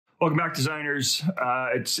Welcome back, designers.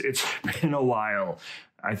 It's been a while.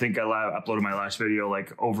 I think I uploaded my last video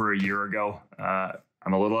like over a year ago.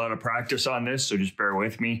 I'm a little out of practice on this, so just bear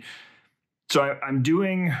with me. So I'm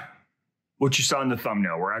doing what you saw in the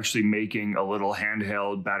thumbnail. We're actually making a little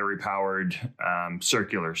handheld battery-powered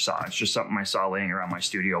circular saw. It's just something I saw laying around my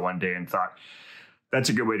studio one day and thought, that's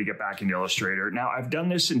a good way to get back into Illustrator. Now, I've done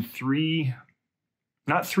this in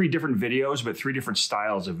not three different videos, but three different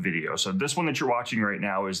styles of video. So this one that you're watching right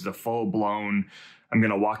now is the full-blown, I'm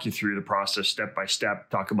gonna walk you through the process step by step,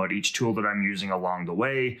 talk about each tool that I'm using along the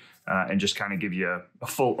way, and just kind of give you a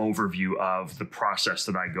full overview of the process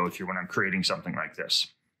that I go through when I'm creating something like this.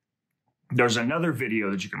 There's another video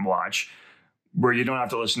that you can watch where you don't have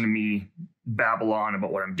to listen to me babble on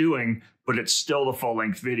about what I'm doing, but it's still the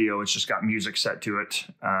full-length video. It's just got music set to it.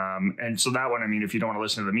 And so that one, I mean, if you don't want to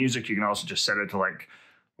listen to the music, you can also just set it to like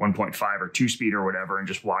 1.5 or 2 speed or whatever and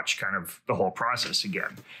just watch kind of the whole process again.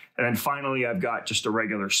 And then finally, I've got just a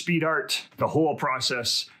regular speed art, the whole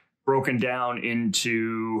process broken down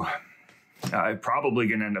into probably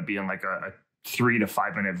going to end up being like a 3 to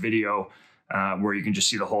 5 minute video where you can just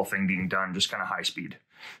see the whole thing being done, just kind of high speed.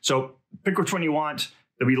 So pick which one you want.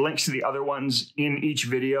 There'll be links to the other ones in each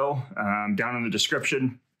video down in the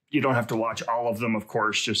description. You don't have to watch all of them, of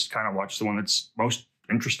course, just kind of watch the one that's most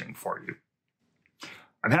interesting for you.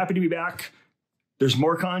 I'm happy to be back. There's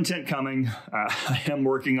more content coming. I am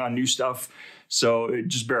working on new stuff, so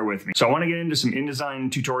just bear with me. So I want to get into some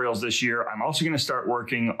InDesign tutorials this year. I'm also going to start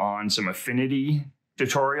working on some Affinity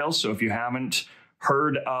tutorials. So if you haven't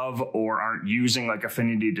heard of or aren't using like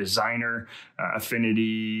Affinity Designer,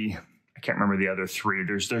 Affinity, I can't remember the other three.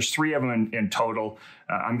 There's 3 of them in total.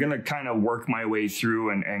 I'm going to kind of work my way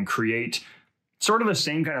through and create sort of the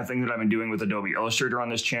same kind of thing that I've been doing with Adobe Illustrator on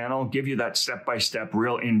this channel, give you that step-by-step,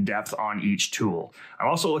 real in-depth on each tool. I'm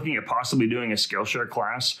also looking at possibly doing a Skillshare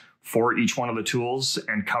class for each one of the tools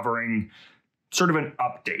and covering sort of an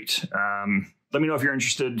update. Let me know if you're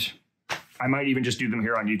interested. I might even just do them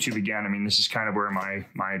here on YouTube again. I mean, this is kind of where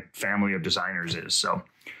my family of designers is, so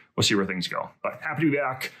we'll see where things go. But happy to be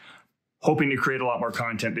back. Hoping to create a lot more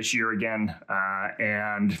content this year again.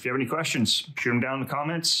 And if you have any questions, shoot them down in the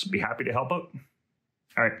comments. Be happy to help out.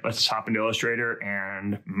 All right, let's hop into Illustrator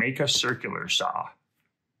and make a circular saw.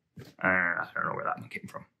 I don't know where that one came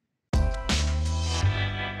from.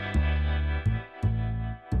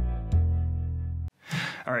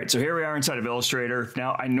 All right, so here we are inside of Illustrator.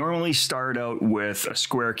 Now, I normally start out with a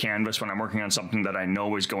square canvas when I'm working on something that I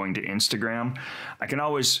know is going to Instagram. I can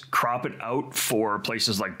always crop it out for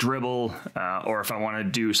places like Dribbble, or if I want to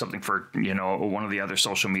do something for, you know, one of the other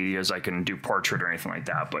social medias, I can do portrait or anything like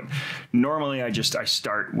that. But normally I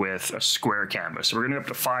start with a square canvas. So we're going to go up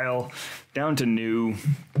to File, down to New,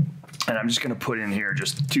 and I'm just going to put in here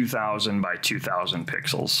just 2000 by 2000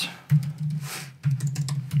 pixels.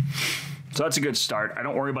 So that's a good start. I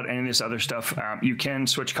don't worry about any of this other stuff. You can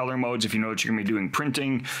switch color modes if you know that you're gonna be doing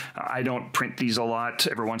printing. I don't print these a lot.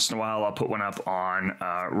 Every once in a while, I'll put one up on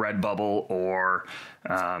Redbubble or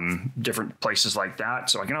different places like that.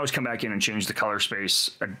 So I can always come back in and change the color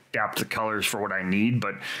space, adapt the colors for what I need.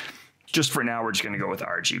 But just for now, we're just gonna go with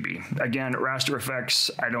RGB. Again, raster effects,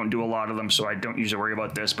 I don't do a lot of them, so I don't usually worry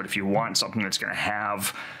about this. But if you want something that's gonna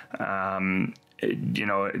have, you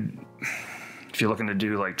know, if you're looking to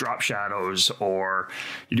do like drop shadows or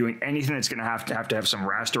you're doing anything that's going to have some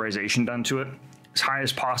rasterization done to it, as high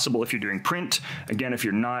as possible if you're doing print. Again, if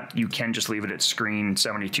you're not, you can just leave it at screen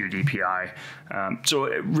 72 DPI. So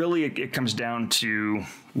it comes down to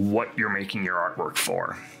what you're making your artwork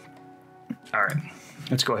for. All right,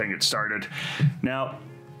 let's go ahead and get started. Now,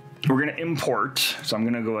 we're going to import. So I'm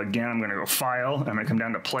going to go again, I'm going to go File, I'm going to come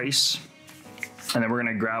down to Place. And then we're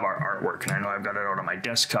gonna grab our artwork. And I know I've got it out on my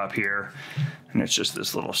desktop here. And it's just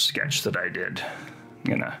this little sketch that I did. I'm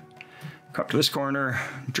gonna crop to this corner,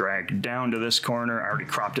 drag down to this corner. I already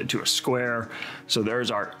cropped it to a square. So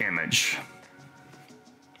there's our image.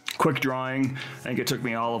 Quick drawing. I think it took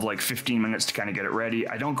me all of like 15 minutes to kind of get it ready.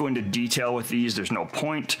 I don't go into detail with these. There's no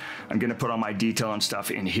point. I'm gonna put all my detail and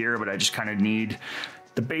stuff in here, but I just kind of need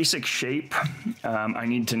the basic shape. I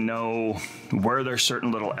need to know where there's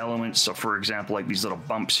certain little elements. So for example, like these little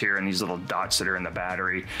bumps here and these little dots that are in the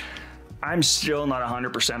battery. I'm still not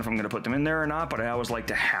 100% if I'm gonna put them in there or not, but I always like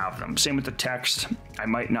to have them. Same with the text. I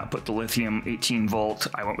might not put the lithium 18 volt.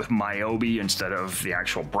 I went with Myobi instead of the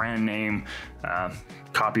actual brand name,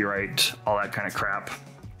 copyright, all that kind of crap.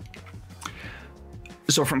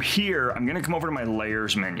 So from here, I'm gonna come over to my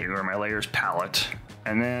layers menu or my layers palette.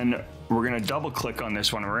 And then we're gonna double click on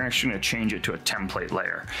this one. We're actually gonna change it to a template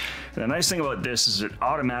layer. And the nice thing about this is it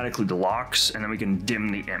automatically locks, and then we can dim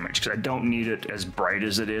the image, because I don't need it as bright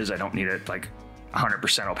as it is. I don't need it like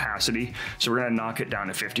 100% opacity. So we're gonna knock it down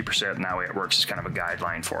to 50%, and that way it works as kind of a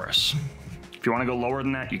guideline for us. If you wanna go lower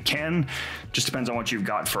than that, you can. Just depends on what you've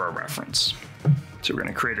got for a reference. So we're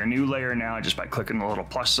gonna create a new layer now just by clicking the little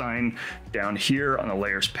plus sign down here on the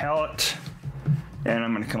layers palette. And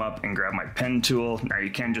I'm gonna come up and grab my pen tool. Now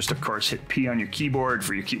you can just, of course, hit P on your keyboard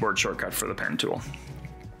for your keyboard shortcut for the pen tool.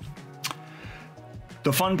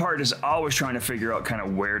 The fun part is always trying to figure out kind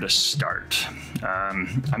of where to start.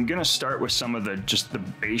 I'm gonna start with some of just the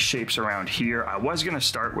base shapes around here. I was gonna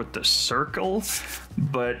start with the circle,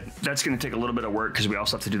 but that's gonna take a little bit of work because we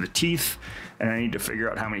also have to do the teeth, and I need to figure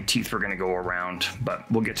out how many teeth we're gonna go around,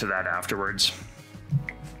 but we'll get to that afterwards.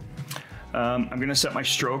 I'm gonna set my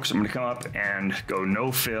strokes. I'm gonna come up and go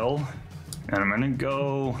no fill, and I'm gonna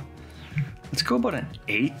go, let's go about an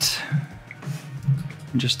 8.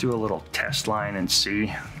 And just do a little test line and see.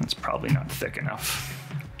 That's probably not thick enough.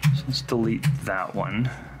 So let's delete that one.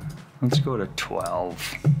 Let's go to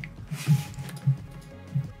 12.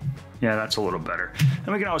 Yeah, that's a little better.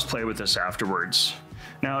 And we can always play with this afterwards.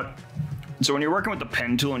 Now, so when you're working with the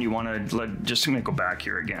pen tool and you want to, just gonna go back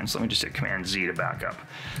here again. So let me just hit Command Z to back up.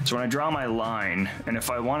 So when I draw my line, and if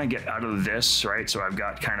I want to get out of this, right? So I've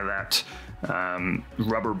got kind of that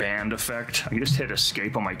rubber band effect. I can just hit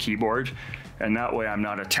Escape on my keyboard, and that way I'm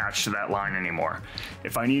not attached to that line anymore.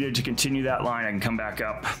 If I needed to continue that line, I can come back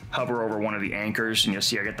up, hover over one of the anchors, and you'll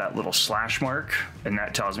see I get that little slash mark, and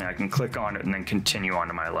that tells me I can click on it and then continue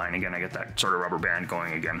onto my line. Again, I get that sort of rubber band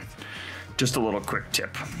going again. Just a little quick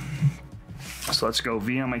tip. So let's go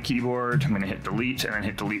V on my keyboard. I'm gonna hit delete and then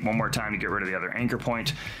hit delete one more time to get rid of the other anchor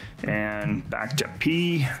point, and back to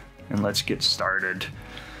P, and let's get started.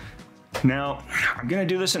 Now, I'm gonna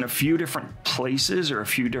do this in a few different places or a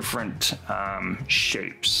few different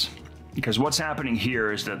shapes, because what's happening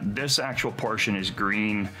here is that this actual portion is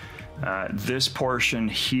green. This portion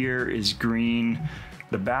here is green.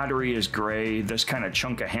 The battery is gray. This kind of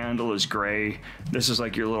chunk of handle is gray. This is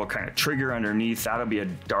like your little kind of trigger underneath. That'll be a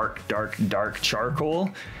dark, dark, dark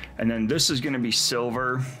charcoal. And then this is gonna be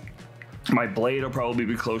silver. My blade will probably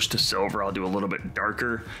be close to silver. I'll do a little bit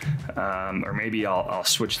darker, or maybe I'll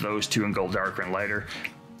switch those two and go darker and lighter.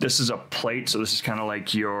 This is a plate, so this is kind of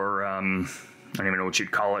like your, I don't even know what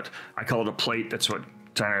you'd call it. I call it a plate. That's what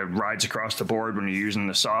kind of rides across the board when you're using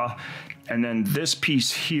the saw. And then this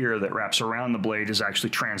piece here that wraps around the blade is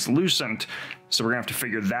actually translucent. So we're gonna have to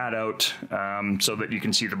figure that out so that you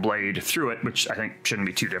can see the blade through it, which I think shouldn't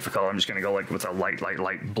be too difficult. I'm just gonna go like with a light, light,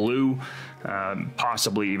 light blue,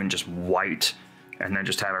 possibly even just white, and then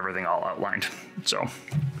just have everything all outlined. So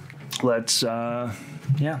let's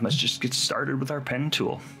just get started with our pen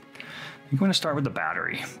tool. I'm gonna start with the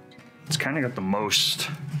battery. It's kind of got the most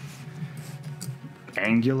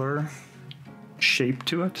angular shape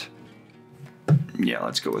to it. Yeah,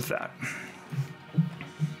 let's go with that.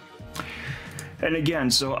 And again,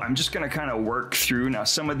 so I'm just gonna kind of work through. Now,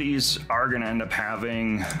 some of these are gonna end up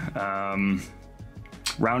having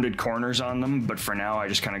rounded corners on them, but for now I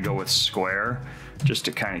just kind of go with square, just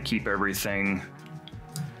to kind of keep everything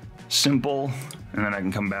simple. And then I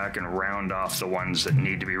can come back and round off the ones that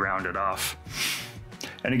need to be rounded off.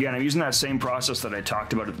 And again, I'm using that same process that I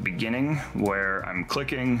talked about at the beginning, where I'm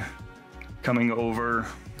clicking, coming over,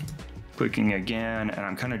 clicking again, and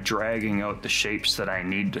I'm kind of dragging out the shapes that I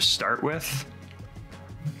need to start with.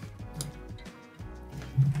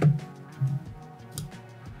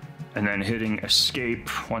 And then hitting escape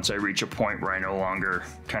once I reach a point where I no longer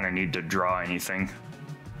kind of need to draw anything.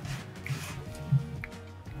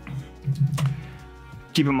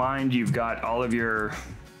 Keep in mind, you've got all of your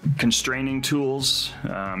constraining tools.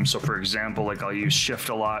 So for example, like I'll use shift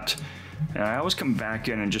a lot, and I always come back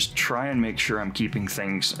in and just try and make sure I'm keeping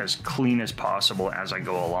things as clean as possible as I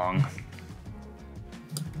go along.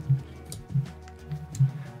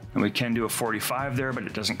 And we can do a 45 there, but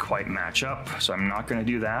it doesn't quite match up, so I'm not gonna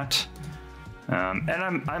do that. And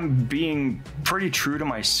I'm being pretty true to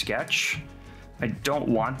my sketch. I don't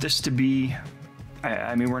want this to be,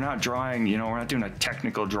 I mean, we're not drawing, you know, we're not doing a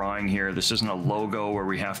technical drawing here. This isn't a logo where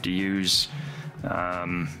we have to use,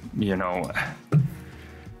 you know,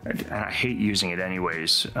 and I hate using it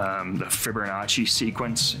anyways. The Fibonacci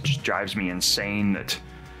sequence, it just drives me insane that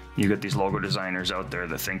you get these logo designers out there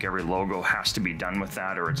that think every logo has to be done with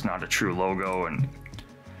that or it's not a true logo. And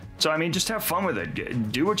so, I mean, just have fun with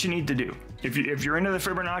it. Do what you need to do. If you're into the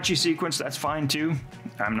Fibonacci sequence, that's fine too.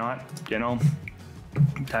 I'm not, you know,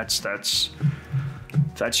 that's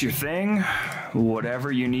your thing.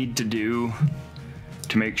 Whatever you need to do,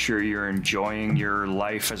 to make sure you're enjoying your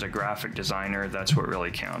life as a graphic designer. That's what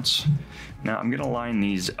really counts. Now I'm gonna line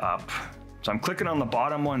these up. So I'm clicking on the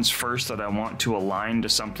bottom ones first that I want to align to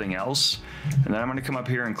something else. And then I'm gonna come up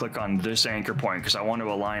here and click on this anchor point because I want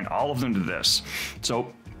to align all of them to this.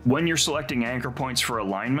 So when you're selecting anchor points for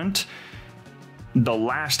alignment, the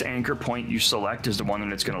last anchor point you select is the one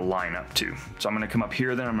that it's gonna line up to. So I'm gonna come up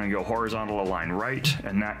here, then I'm gonna go horizontal align right,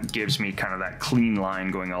 and that gives me kind of that clean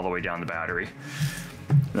line going all the way down the battery.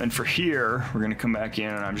 Then for here, we're gonna come back in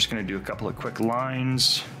and I'm just gonna do a couple of quick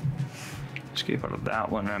lines. Escape out of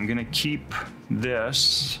that one. I'm gonna keep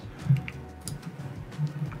this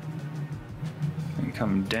and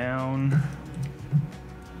come down.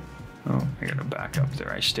 Oh, I gotta back up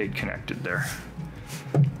there. I stayed connected there.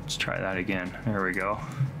 Let's try that again. There we go.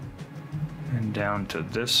 And down to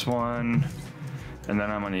this one. And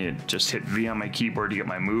then I'm gonna just hit V on my keyboard to get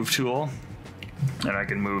my move tool. And I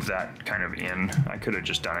can move that kind of in. I could have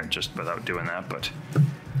just done it just without doing that, but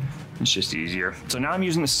it's just easier. So now I'm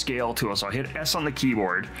using the scale tool. So I hit S on the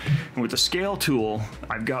keyboard. And with the scale tool,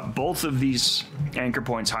 I've got both of these anchor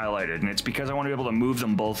points highlighted. And it's because I want to be able to move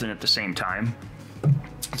them both in at the same time.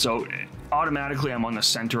 So automatically I'm on the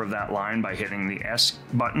center of that line by hitting the S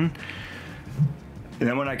button. And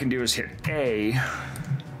then what I can do is hit A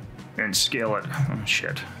and scale it. Oh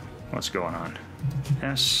shit, what's going on?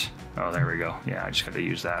 S, oh there we go. Yeah, I just got to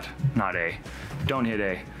use that, not A. Don't hit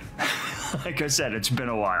A. Like I said, it's been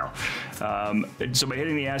a while. So by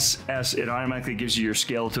hitting the S, it automatically gives you your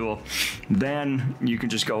scale tool. Then you can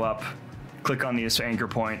just go up, click on this anchor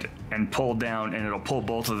point and pull down, and it'll pull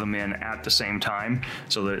both of them in at the same time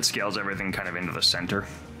so that it scales everything kind of into the center.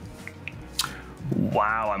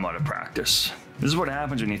 Wow, I'm out of practice. This is what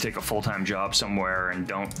happens when you take a full-time job somewhere and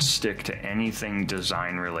don't stick to anything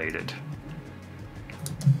design related.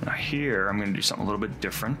 Now here, I'm gonna do something a little bit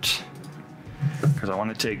different because I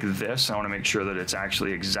want to take this, I want to make sure that it's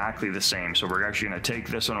actually exactly the same. So we're actually going to take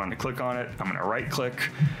this one, I'm going to click on it, I'm going to right click,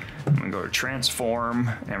 I'm going to go to transform,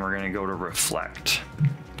 and we're going to go to reflect.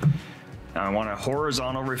 Now I want a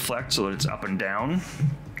horizontal reflect so that it's up and down,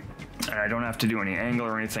 and I don't have to do any angle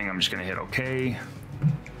or anything. I'm just going to hit OK.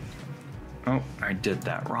 Oh, I did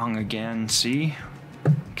that wrong again, see?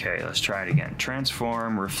 Okay, let's try it again.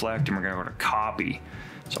 Transform, reflect, and we're going to go to copy.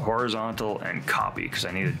 So horizontal and copy, because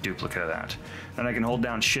I need a duplicate of that. Then I can hold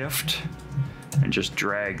down Shift and just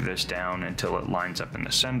drag this down until it lines up in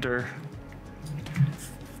the center.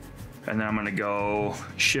 And then I'm gonna go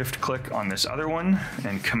Shift click on this other one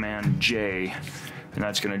and Command J, and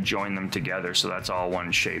that's gonna join them together, so that's all one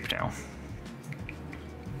shape now.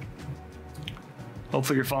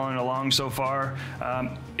 Hopefully you're following along so far.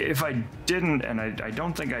 If I didn't, and I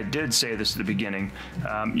don't think I did say this at the beginning,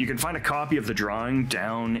 you can find a copy of the drawing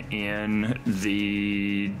down in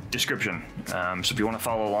the description. So if you want to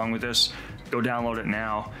follow along with this, go download it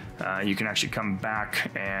now. You can actually come back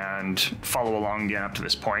and follow along again up to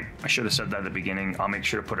this point. I should have said that at the beginning. I'll make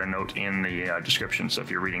sure to put a note in the description, so if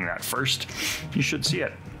you're reading that first, you should see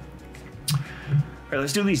it. All right,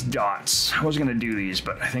 let's do these dots. I wasn't gonna do these,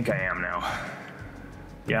 but I think I am now.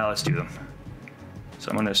 Yeah, let's do them.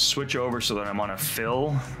 So I'm gonna switch over so that I'm on a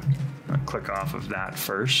fill. I'm gonna click off of that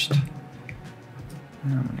first.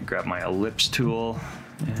 And I'm gonna grab my ellipse tool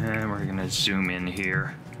and we're gonna zoom in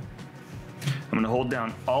here. I'm gonna hold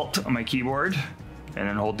down Alt on my keyboard and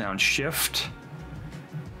then hold down Shift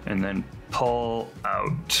and then pull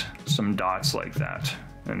out some dots like that.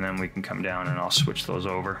 And then we can come down and I'll switch those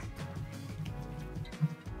over.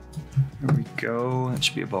 There we go, that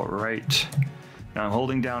should be about right. Now I'm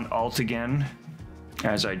holding down Alt again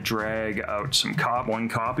as I drag out some one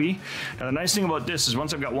copy. Now the nice thing about this is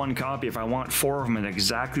once I've got one copy, if I want 4 of them in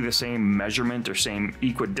exactly the same measurement or same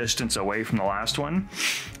equidistance away from the last one,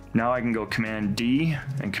 now I can go Command D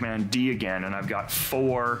and Command D again, and I've got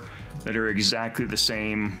 4 that are exactly the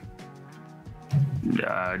same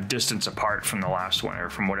distance apart from the last one, or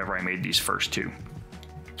from whatever I made these first 2.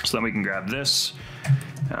 So then we can grab this.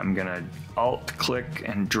 I'm gonna Alt click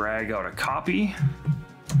and drag out a copy,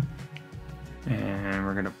 and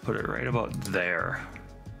we're gonna put it right about there.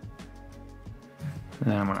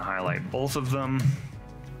 Then I'm gonna highlight both of them,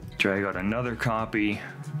 drag out another copy,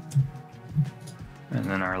 and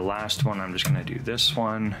then our last one, I'm just gonna do this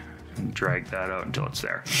one and drag that out until it's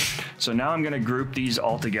there. So now I'm gonna group these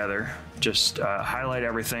all together, just highlight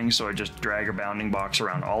everything, so I just drag a bounding box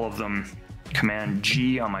around all of them, Command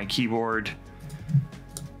G on my keyboard,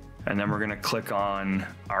 and then we're gonna click on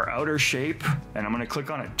our outer shape, and I'm gonna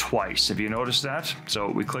click on it twice, if you notice that. So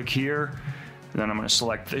we click here, And then I'm going to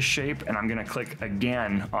select this shape, and I'm going to click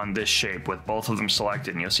again on this shape with both of them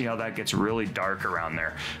selected. And you'll see how that gets really dark around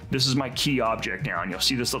there. This is my key object now, and you'll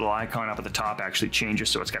see this little icon up at the top actually changes,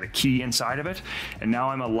 so it's got a key inside of it. And now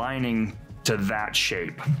I'm aligning to that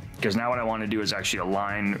shape, because now what I want to do is actually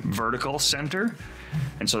align vertical center.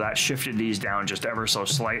 And so that shifted these down just ever so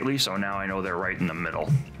slightly, so now I know they're right in the middle.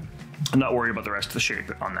 I'm not worried about the rest of the shape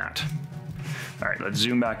on that. All right, let's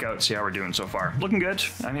zoom back out and see how we're doing so far. Looking good.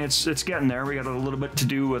 I mean, it's getting there. We got a little bit to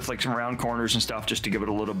do with like some round corners and stuff just to give it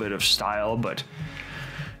a little bit of style, but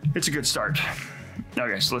it's a good start.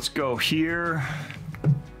 Okay, so let's go here.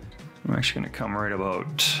 I'm actually gonna come right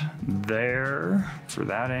about there for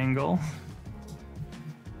that angle.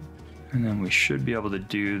 And then we should be able to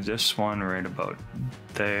do this one right about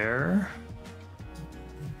there.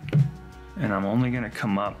 And I'm only gonna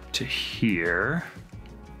come up to here.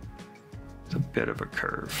 It's a bit of a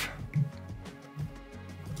curve.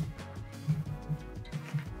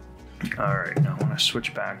 All right, now I want to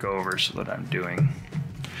switch back over so that I'm doing.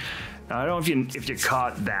 Now, I don't know if you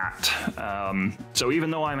caught that. So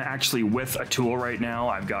even though I'm actually with a tool right now,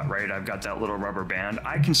 I've got that little rubber band.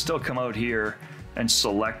 I can still come out here and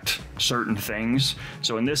select certain things.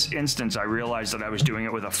 So in this instance, I realized that I was doing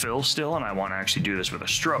it with a fill still, and I want to actually do this with a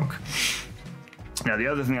stroke. Now, the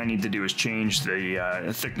other thing I need to do is change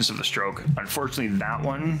the thickness of the stroke. Unfortunately, that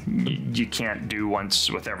one you can't do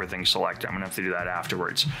once with everything selected. I'm gonna have to do that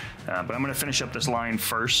afterwards. But I'm gonna finish up this line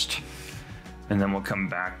first, and then we'll come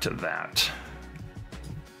back to that.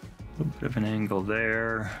 A little bit of an angle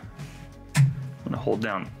there. I'm gonna hold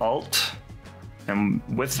down Alt, and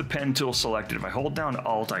with the pen tool selected, if I hold down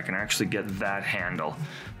Alt, I can actually get that handle.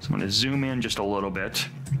 So I'm gonna zoom in just a little bit,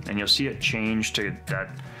 and you'll see it change to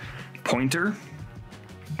that pointer.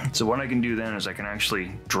 So what I can do then is I can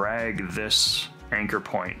actually drag this anchor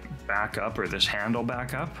point back up, or this handle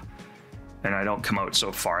back up, and I don't come out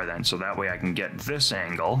so far then. So that way I can get this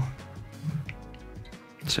angle,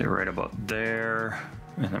 say right about there,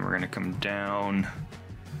 and then we're gonna come down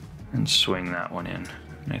and swing that one in.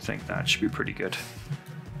 And I think that should be pretty good.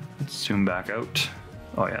 Let's zoom back out.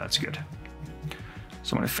 Oh yeah, that's good.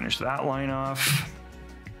 So I'm gonna finish that line off.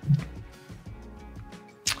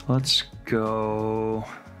 Let's go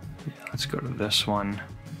to this one.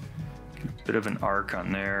 Get a bit of an arc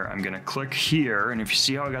on there. I'm gonna click here, and if you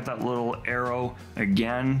see how I got that little arrow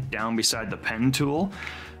again down beside the pen tool.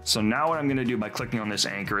 So now what I'm gonna do by clicking on this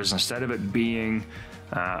anchor is, instead of it being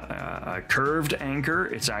a curved anchor,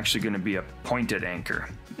 it's actually gonna be a pointed anchor.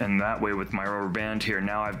 And that way with my rubber band here,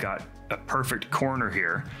 now I've got a perfect corner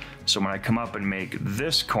here. So when I come up and make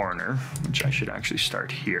this corner, which I should actually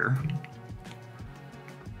start here,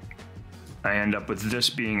 I end up with this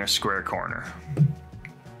being a square corner.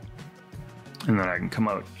 And then I can come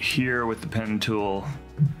out here with the pen tool.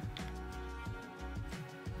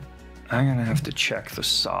 I'm gonna have to check the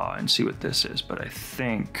saw and see what this is, but I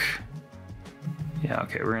think, yeah,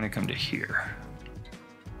 okay, we're gonna come to here.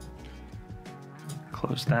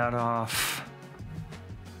 Close that off.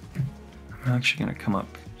 I'm actually gonna come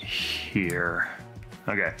up here.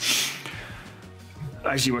 Okay.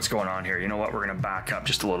 I see what's going on here. You know what? We're gonna back up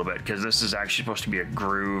just a little bit, because this is actually supposed to be a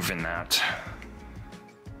groove in that.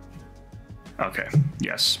 Okay,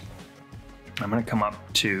 yes. I'm gonna come up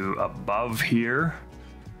to above here,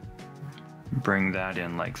 bring that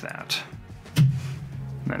in like that.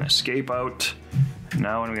 And then escape out.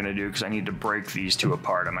 Now what I'm gonna do, because I need to break these two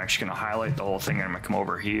apart, I'm actually gonna highlight the whole thing, and I'm gonna come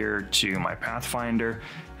over here to my Pathfinder,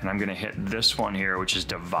 and I'm gonna hit this one here, which is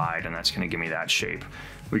divide, and that's gonna give me that shape.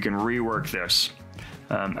 We can rework this.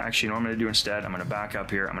 Actually, you know what I'm gonna do instead? I'm gonna back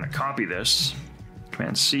up here, I'm gonna copy this,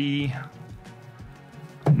 Command C.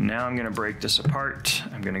 Now I'm gonna break this apart.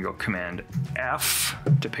 I'm gonna go Command F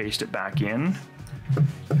to paste it back in.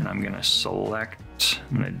 And I'm gonna deselect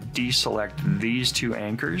these two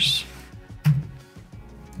anchors.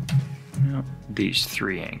 No, these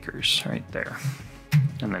three anchors right there.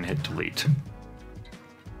 And then hit delete.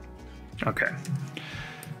 Okay.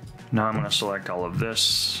 Now I'm gonna select all of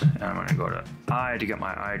this, and I'm gonna go to I to get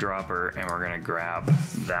my eyedropper, and we're gonna grab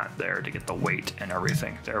that there to get the weight and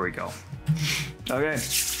everything. There we go. Okay,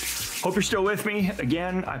 hope you're still with me.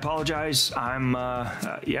 Again, I apologize. I'm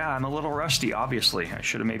a little rusty, obviously. I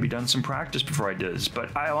should have maybe done some practice before I did this,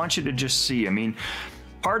 but I want you to just see, I mean,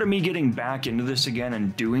 part of me getting back into this again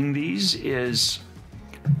and doing these is,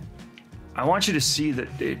 I want you to see that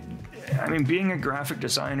being a graphic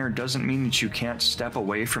designer doesn't mean that you can't step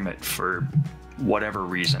away from it for whatever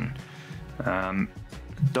reason.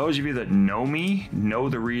 Those of you that know me know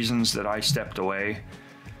the reasons that I stepped away.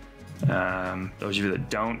 Those of you that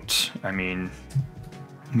don't, I mean,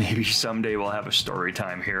 maybe someday we'll have a story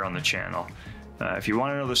time here on the channel. If you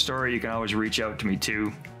want to know the story, you can always reach out to me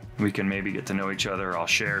too. We can maybe get to know each other. I'll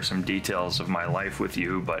share some details of my life with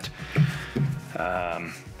you, but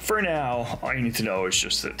for now, all you need to know is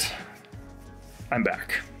just that I'm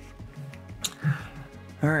back.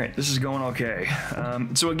 All right, this is going okay.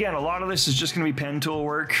 So again, a lot of this is just gonna be pen tool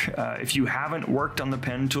work. If you haven't worked on the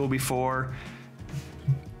pen tool before,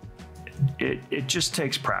 it just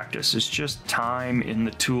takes practice. It's just time in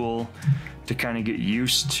the tool to kind of get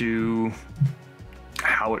used to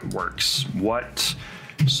how it works, what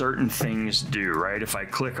certain things do, right? If I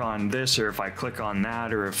click on this, or if I click on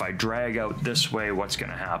that, or if I drag out this way, what's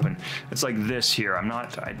gonna happen? It's like this here. I'm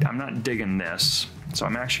not digging this. So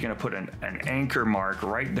I'm actually gonna put an anchor mark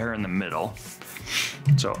right there in the middle.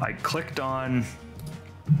 So I clicked on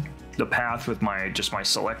the path with my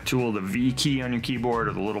select tool, the V key on your keyboard,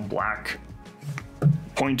 or the little black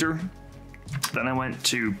pointer. Then I went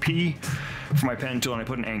to P for my pen tool and I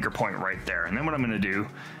put an anchor point right there. And then what I'm gonna do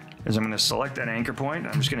is I'm gonna select that anchor point.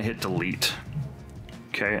 I'm just gonna hit delete.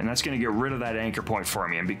 Okay, and that's gonna get rid of that anchor point for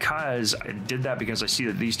me. And because I did that, because I see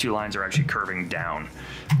that these two lines are actually curving down.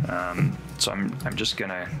 So I'm just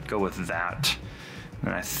gonna go with that.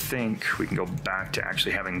 And I think we can go back to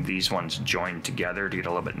actually having these ones joined together to get a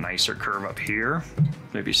little bit nicer curve up here.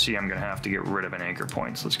 If you see, I'm gonna have to get rid of an anchor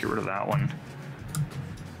point. So let's get rid of that one.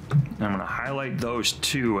 And I'm gonna highlight those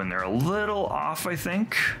two, and they're a little off, I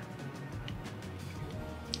think.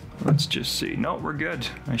 Let's just see. No, we're good.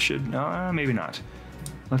 I should, no, maybe not.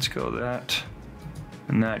 Let's go that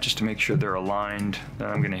and that just to make sure they're aligned. Then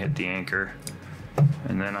I'm gonna hit the anchor.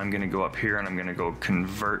 And then I'm gonna go up here and I'm gonna go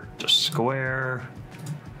convert to square.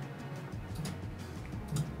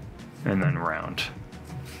 And then round.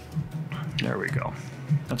 There we go.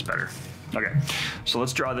 That's better. Okay, so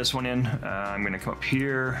let's draw this one in. I'm gonna come up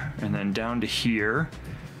here and then down to here.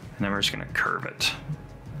 And then we're just gonna curve it.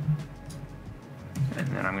 And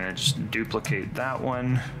then I'm gonna just duplicate that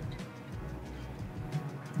one.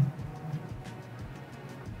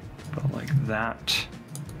 About like that.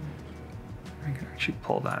 I can actually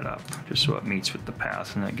pull that up just so it meets with the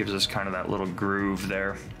path, and that gives us kind of that little groove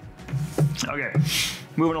there. Okay,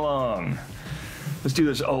 moving along. Let's do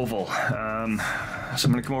this oval. So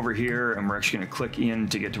I'm gonna come over here and we're actually gonna click in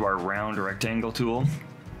to get to our round rectangle tool.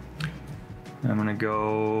 I'm gonna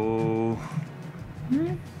go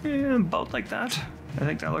about like that. I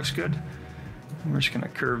think that looks good. We're just gonna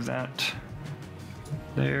curve that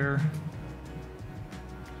there.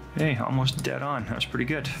 Hey, almost dead on. That was pretty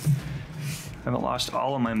good. Haven't lost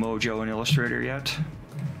all of my mojo in Illustrator yet.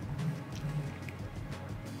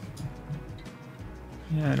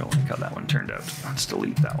 Yeah, I don't like how that one turned out. Let's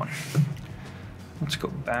delete that one. Let's go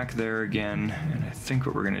back there again, and I think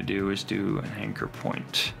what we're gonna do is do an anchor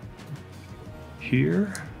point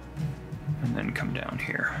here, and then come down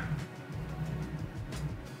here.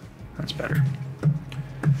 That's better.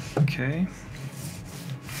 Okay.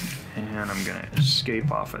 And I'm gonna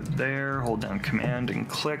escape off of there, hold down Command and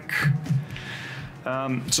click.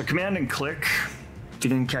 So Command and click, if you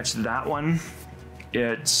didn't catch that one,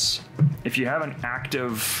 it's if you have an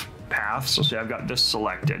active path, so say I've got this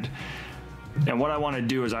selected, and what I wanna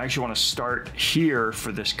do is I actually wanna start here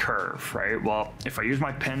for this curve, right? Well, if I use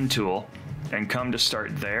my pen tool and come to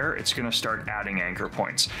start there, it's gonna start adding anchor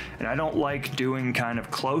points. And I don't like doing kind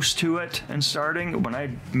of close to it and starting. When I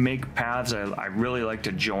make paths, I really like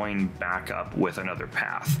to join back up with another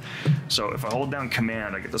path. So if I hold down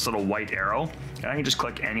Command, I get this little white arrow, and I can just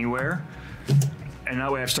click anywhere. And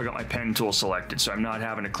that way I've still got my pen tool selected, so I'm not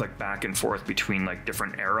having to click back and forth between like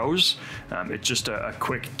different arrows. It's just a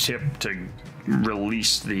quick tip to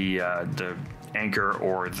release the anchor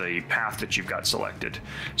or the path that you've got selected.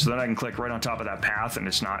 So then I can click right on top of that path and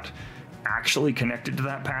it's not actually connected to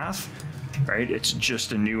that path, right? It's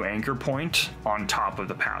just a new anchor point on top of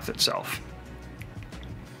the path itself.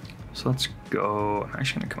 So let's go, I'm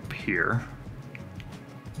actually gonna come up here.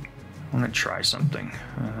 I'm gonna try something.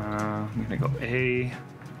 I'm gonna go A,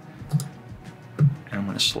 and I'm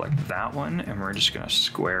gonna select that one, and we're just gonna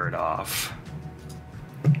square it off.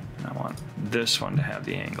 And I want this one to have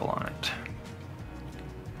the angle on it.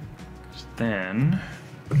 Then,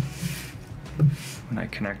 when I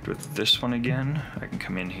connect with this one again, I can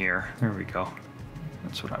come in here. There we go.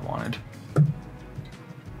 That's what I wanted.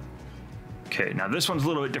 Okay, now this one's a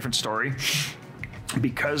little bit different story.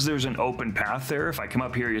 Because there's an open path there, if I come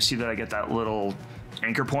up here, you see that I get that little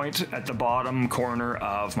anchor point at the bottom corner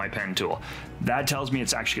of my pen tool. That tells me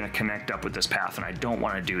it's actually going to connect up with this path, and I don't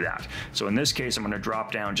want to do that. So in this case, I'm going to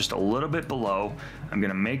drop down just a little bit below. I'm going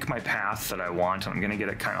to make my path that I want, and I'm going to get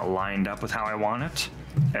it kind of lined up with how I want it.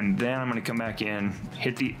 And then I'm going to come back in,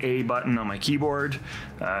 hit the A button on my keyboard.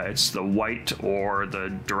 It's the white or the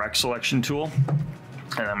direct selection tool.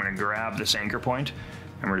 And I'm going to grab this anchor point,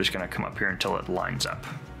 and we're just going to come up here until it lines up.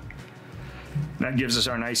 That gives us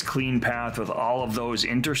our nice clean path with all of those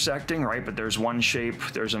intersecting, right? But there's one shape,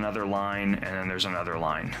 there's another line, and then there's another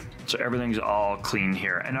line. So everything's all clean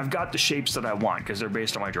here. And I've got the shapes that I want because they're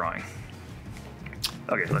based on my drawing.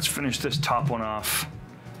 Okay, let's finish this top one off.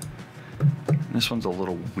 This one's a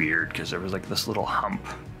little weird because there was like this little hump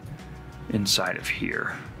inside of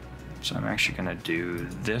here. So I'm actually gonna do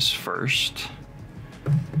this first.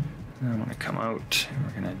 And I'm gonna come out and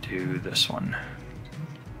we're gonna do this one.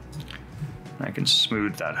 I can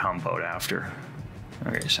smooth that hump out after.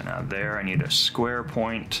 Okay, so now there I need a square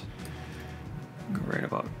point. Go right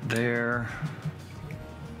about there.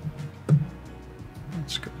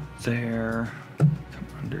 Let's go there. Come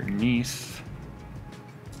underneath.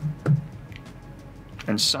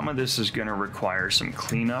 And some of this is going to require some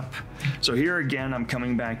cleanup. So here again, I'm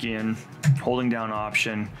coming back in, holding down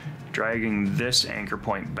Option, dragging this anchor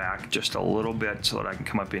point back just a little bit so that I can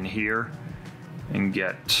come up in here and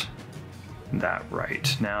get that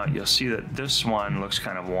right. Now you'll see that this one looks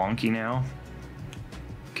kind of wonky now.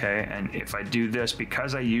 Okay, and if I do this,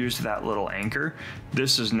 because I used that little anchor,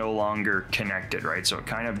 this is no longer connected, right? So it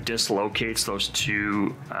kind of dislocates those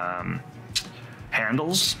two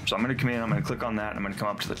handles. So I'm going to come in, I'm going to click on that, I'm going to come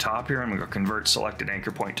up to the top here, I'm going to go convert selected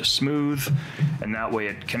anchor point to smooth, and that way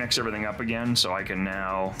it connects everything up again, so I can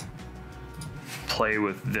now play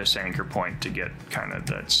with this anchor point to get kind of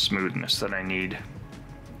that smoothness that I need.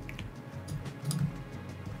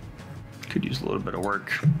 Could use a little bit of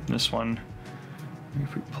work. This one,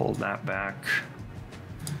 if we pull that back,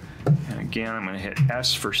 and again, I'm going to hit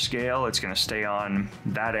S for scale. It's going to stay on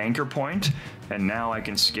that anchor point, and now I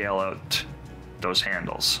can scale out those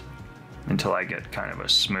handles until I get kind of a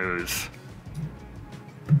smooth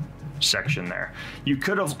section there. I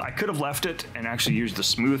could have left it and actually used the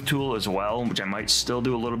smooth tool as well, which I might still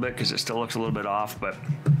do a little bit because it still looks a little bit off, but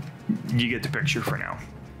you get the picture for now.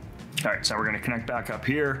 All right, so we're going to connect back up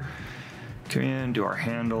here. Come in, do our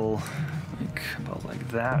handle about like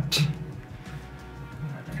that.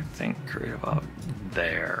 And I think right about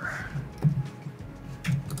there.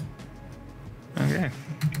 Okay.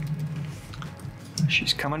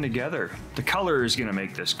 She's coming together. The color is gonna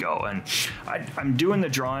make this go. And I'm doing the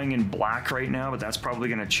drawing in black right now, but that's probably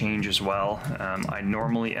gonna change as well. I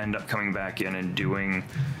normally end up coming back in and doing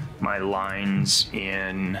my lines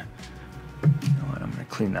in, you know what, I'm gonna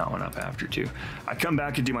clean that one up after too. I come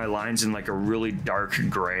back and do my lines in like a really dark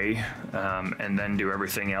gray, and then do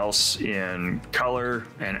everything else in color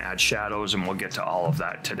and add shadows, and we'll get to all of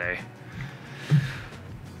that today.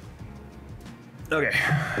 Okay,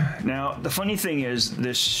 now the funny thing is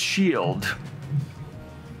this shield,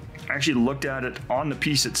 I actually looked at it on the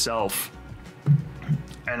piece itself,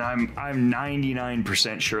 and I'm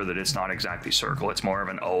 99% sure that it's not exactly circle, it's more of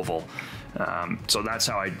an oval. So that's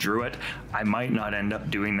how I drew it. I might not end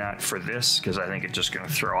up doing that for this because I think it's just going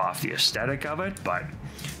to throw off the aesthetic of it, but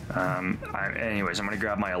anyways, I'm going to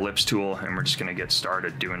grab my ellipse tool and we're just going to get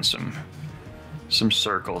started doing some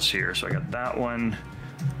circles here. So I got that one.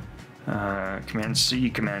 Command C,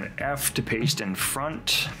 Command F to paste in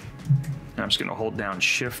front. I'm just going to hold down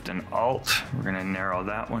Shift and Alt. We're going to narrow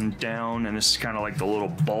that one down, and this is kind of like the little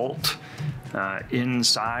bolt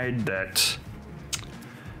inside that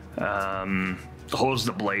holds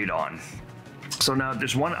the blade on. So now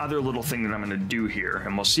there's one other little thing that I'm going to do here,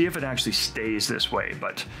 and we'll see if it actually stays this way,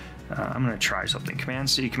 but I'm going to try something. Command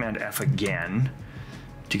C, Command F again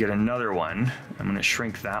to get another one. I'm going to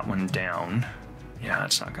shrink that one down. Yeah,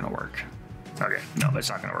 it's not going to work. Okay, no,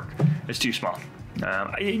 it's not going to work. It's too small.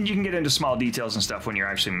 You can get into small details and stuff when you're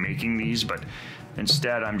actually making these, but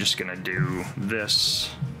instead I'm just going to do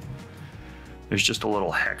this. There's just a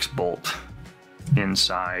little hex bolt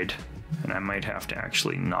inside, and I might have to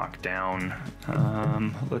actually knock down.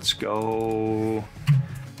 Let's go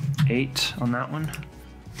 8 on that one.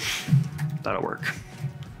 That'll work.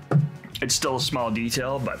 It's still a small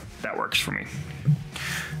detail, but that works for me.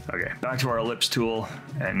 Okay, back to our ellipse tool,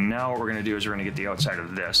 and now what we're going to do is we're going to get the outside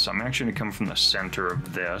of this. So I'm actually going to come from the center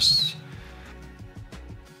of this.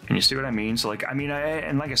 Can you see what I mean? So like,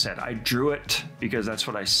 and like I said, I drew it because that's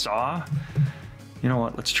what I saw. You know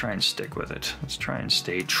what? Let's try and stick with it. Let's try and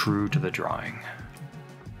stay true to the drawing.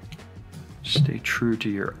 Stay true to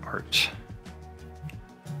your art.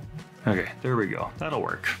 Okay, there we go. That'll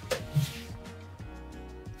work.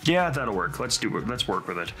 Yeah, that'll work. Let's work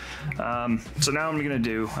with it. So now I'm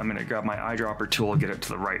gonna grab my eyedropper tool, get it to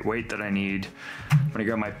the right weight that I need. I'm gonna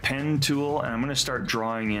grab my pen tool and I'm gonna start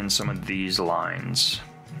drawing in some of these lines.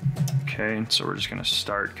 Okay, so we're just gonna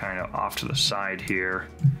start kind of off to the side here.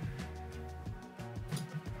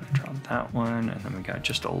 Draw that one, and then we got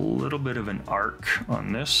just a little bit of an arc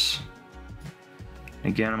on this.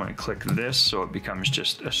 Again, I'm gonna click this so it becomes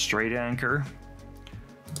just a straight anchor.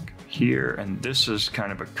 Here, and this is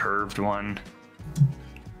kind of a curved one.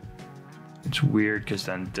 It's weird because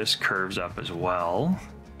then this curves up as well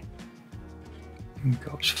and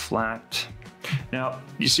goes flat. Now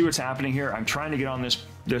you see what's happening here? I'm trying to get on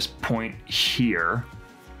this point here,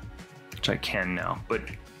 which I can now, but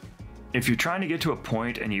if you're trying to get to a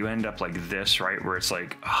point and you end up like this, right, where it's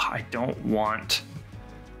like, oh, I don't want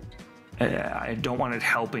it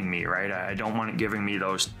helping me, right? I don't want it giving me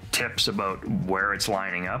those tips about where it's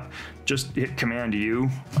lining up. Just hit Command U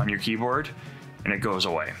on your keyboard and it goes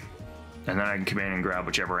away. And then I can come in and grab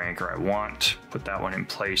whichever anchor I want, put that one in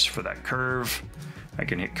place for that curve. I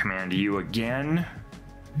can hit Command U again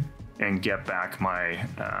and get back my,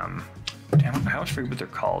 damn it, I always forget what they're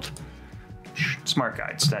called. Smart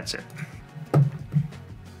guides, that's it.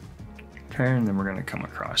 Okay, and then we're gonna come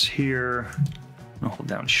across here. I'll hold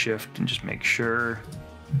down Shift and just make sure.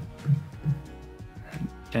 And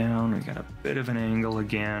down, we got a bit of an angle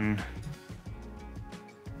again.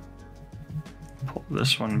 Pull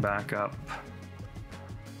this one back up.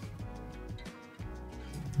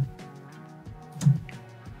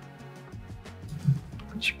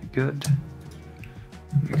 That should be good.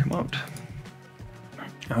 Let me come out.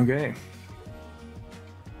 Okay.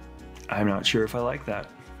 I'm not sure if I like that.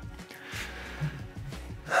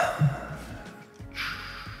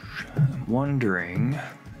 Wondering,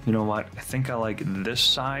 you know what, I think I like this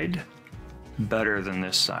side better than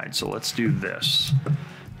this side, so let's do this. I'm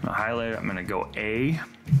gonna highlight it, I'm gonna go A,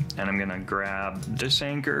 and I'm gonna grab this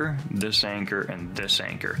anchor, and this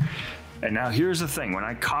anchor. And now here's the thing, when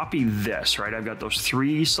I copy this, right, I've got those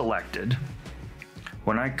three selected.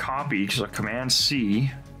 When I copy, so Command C,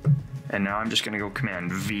 and now I'm just gonna go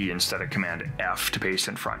Command V instead of Command F to paste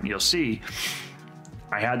in front. And you'll see,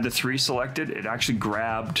 I had the three selected, it actually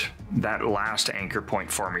grabbed that last anchor point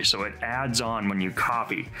for me. So it adds on when you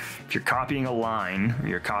copy. If you're copying a line, or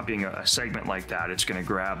you're copying a segment like that, it's gonna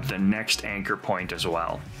grab the next anchor point as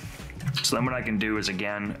well. So then what I can do is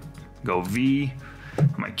again, go V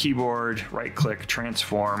on my keyboard, right click,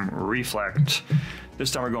 transform, reflect.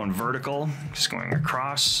 This time we're going vertical, just going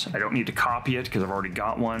across. I don't need to copy it because I've already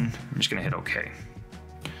got one. I'm just gonna hit OK.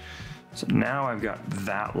 So now I've got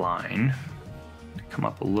that line. Come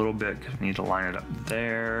up a little bit because we need to line it up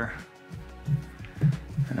there.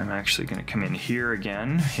 And I'm actually going to come in here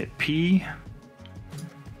again, hit P,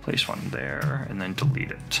 place one there, and then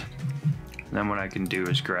delete it. And then what I can do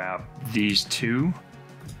is grab these two,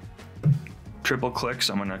 triple clicks.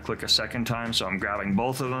 I'm going to click a second time, so I'm grabbing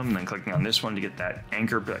both of them, and then clicking on this one to get that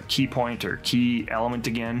anchor key point or key element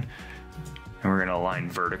again. And we're going to align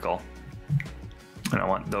vertical. And I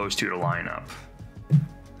want those two to line up.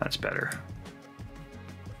 That's better.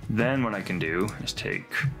 Then what I can do is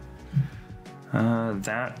take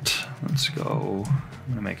that, let's go, I'm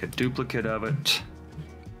gonna make a duplicate of it.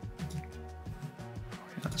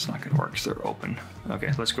 That's not gonna work because they're open.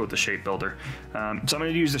 Okay, let's go with the shape builder. So I'm gonna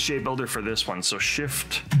use the shape builder for this one. So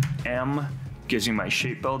Shift M gives me my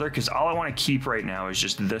shape builder because all I wanna keep right now is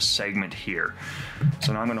just this segment here.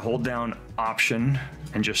 So now I'm gonna hold down Option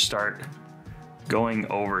and just start going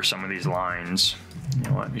over some of these lines. You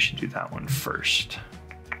know what, we should do that one first.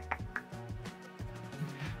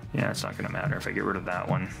 Yeah, it's not gonna matter if I get rid of that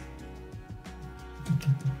one.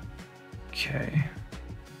 Okay,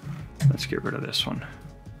 let's get rid of this one.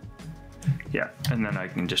 Yeah, and then I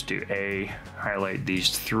can just do A, highlight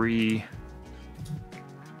these three.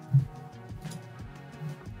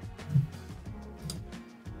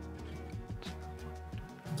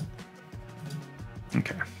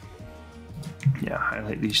 Okay, yeah,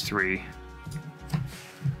 highlight these three.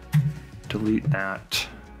 Delete that.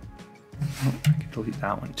 Oh, I can delete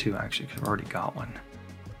that one too, actually, because I've already got one.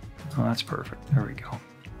 Oh, that's perfect. There we go.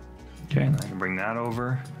 Okay, and then I can bring that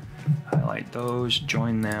over, highlight those,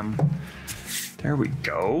 join them. There we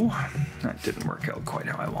go. That didn't work out quite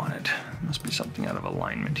how I wanted. Must be something out of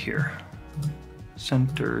alignment here.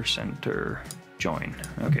 Center, center, join.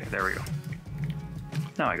 Okay, there we go.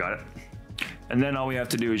 Now I got it. And then all we have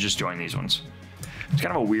to do is just join these ones. It's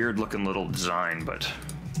kind of a weird looking little design, but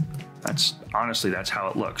that's honestly, that's how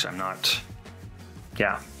it looks. I'm not,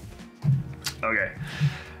 yeah. Okay.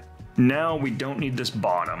 Now we don't need this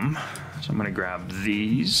bottom. So I'm gonna grab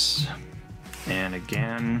these. And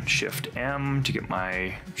again, Shift M to get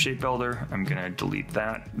my shape builder. I'm gonna delete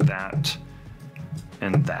that, that,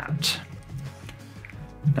 and that.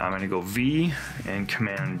 Now I'm gonna go V and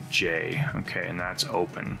Command J. Okay, and that's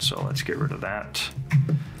open. So let's get rid of that.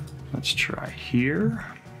 Let's try here.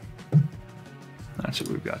 That's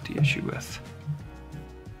what we've got the issue with.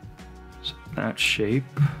 So that shape,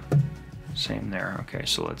 same there. Okay,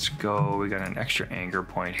 so let's go. We got an extra anchor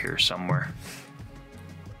point here somewhere.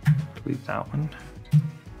 Delete that one.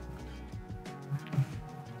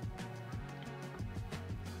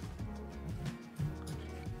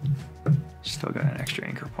 Still got an extra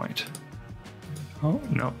anchor point. Oh,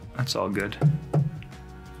 no, that's all good.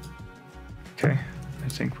 Okay, I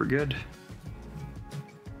think we're good.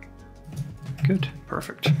 Good,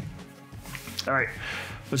 perfect. All right,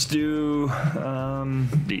 let's do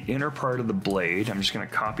the inner part of the blade. I'm just gonna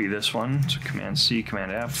copy this one. So Command C,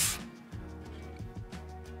 Command F.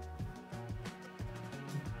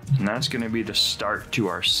 And that's gonna be the start to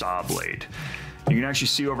our saw blade. You can actually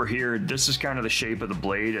see over here, this is kind of the shape of the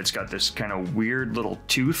blade. It's got this kind of weird little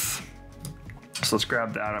tooth. So let's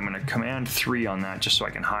grab that. I'm gonna Command 3 on that just so I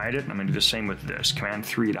can hide it. And I'm gonna do the same with this, Command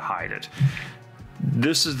 3 to hide it.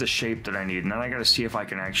 This is the shape that I need. And then I gotta see if I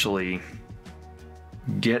can actually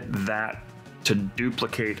get that to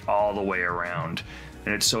duplicate all the way around.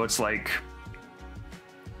 And so it's like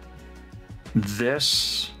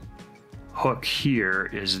this hook here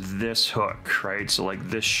is this hook, right? So like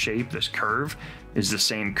this shape, this curve is the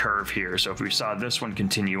same curve here. So if we saw this one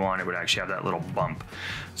continue on, it would actually have that little bump.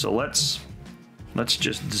 So let's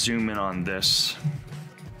just zoom in on this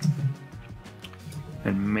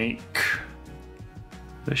and make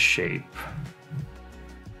the shape.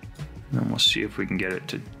 And then we'll see if we can get it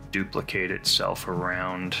to duplicate itself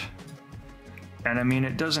around. And I mean,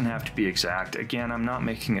 it doesn't have to be exact. Again, I'm not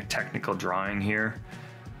making a technical drawing here.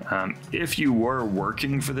 If you were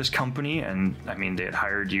working for this company and I mean, they had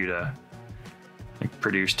hired you to like,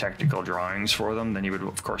 produce technical drawings for them, then you would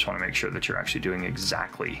of course want to make sure that you're actually doing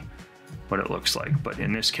exactly what it looks like. But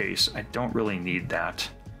in this case, I don't really need that.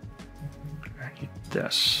 I need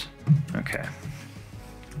this. Okay.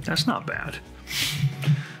 That's not bad.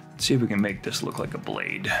 Let's see if we can make this look like a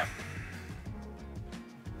blade.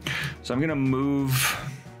 So I'm gonna move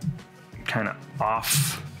kind of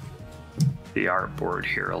off the artboard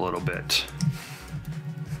here a little bit.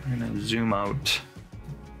 I'm gonna zoom out,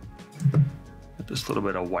 put this little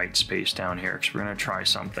bit of white space down here because we're gonna try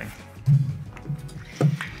something.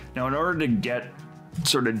 Now in order to get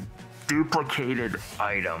sort of duplicated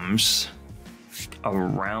items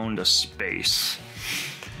around a space,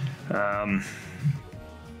 I'm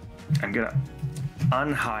gonna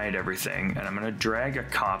unhide everything and I'm gonna drag a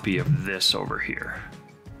copy of this over here.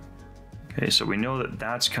 Okay, so we know that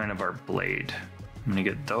that's kind of our blade. I'm gonna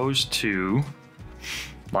get those two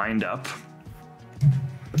lined up.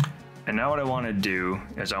 And now what I wanna do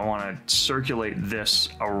is I wanna circulate this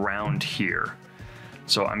around here.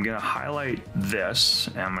 So I'm gonna highlight this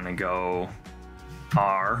and I'm gonna go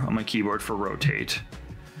R on my keyboard for rotate.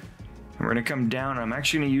 And we're gonna come down and I'm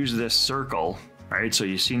actually gonna use this circle, right? So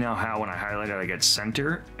you see now how when I highlight it, I get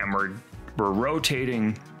center and we're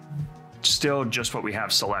rotating still just what we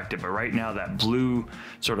have selected, but right now that blue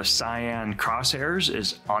sort of cyan crosshairs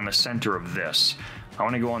is on the center of this. I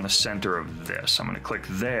want to go on the center of this. I'm going to click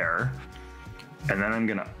there, and then I'm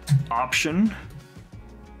going to Option,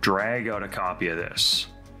 drag out a copy of this.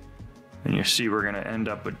 And you see we're going to end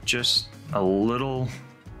up with just a little,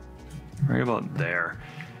 right about there.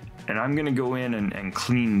 And I'm going to go in and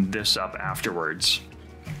clean this up afterwards.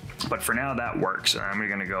 But for now that works. And I'm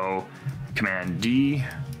going to go Command D.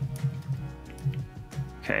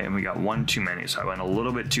 Okay, and we got one too many, so I went a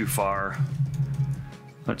little bit too far.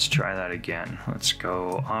 Let's try that again. Let's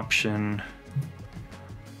go Option.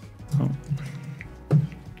 Oh.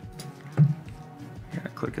 Gotta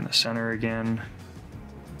click in the center again.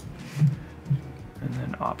 And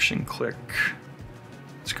then Option click.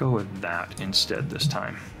 Let's go with that instead this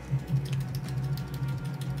time.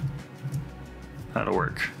 That'll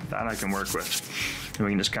work. That I can work with. And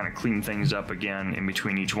we can just kind of clean things up again in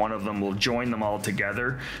between each one of them. We'll join them all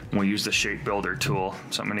together and we'll use the shape builder tool.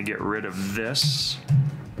 So I'm going to get rid of this.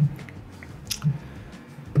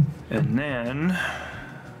 And then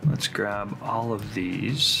let's grab all of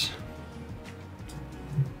these.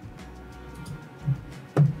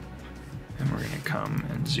 And we're going to come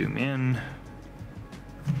and zoom in.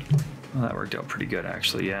 Well, that worked out pretty good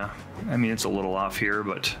actually, yeah. I mean, it's a little off here,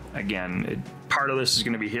 but again, part of this is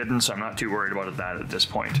going to be hidden, so I'm not too worried about that at this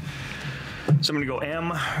point. So I'm going to go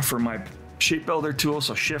M for my shape builder tool,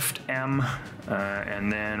 so Shift M,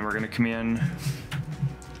 and then we're gonna come in,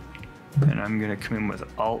 and I'm gonna come in with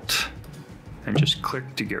Alt, and just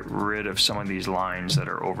click to get rid of some of these lines that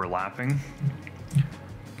are overlapping,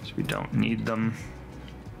 because we don't need them.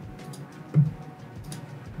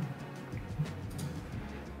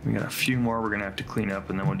 We got a few more we're gonna have to clean up,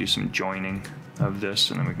 and then we'll do some joining of this,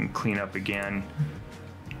 and then we can clean up again.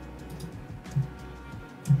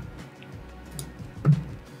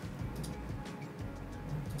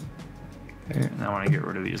 Okay, and I want to get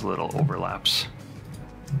rid of these little overlaps.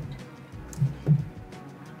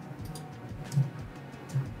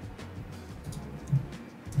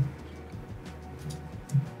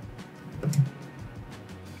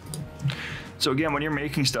 So again, when you're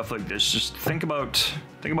making stuff like this, just think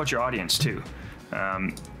about your audience too.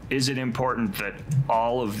 Is it important that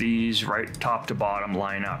all of these, right, top to bottom,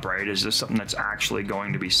 line up, right? Is this something that's actually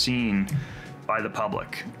going to be seen by the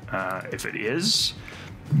public? If it is,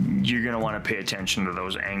 you're going to want to pay attention to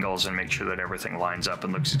those angles and make sure that everything lines up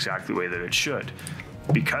and looks exactly the way that it should.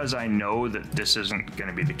 Because I know that this isn't going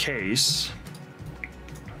to be the case,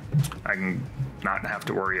 I can not have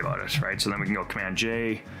to worry about it, right? So then we can go Command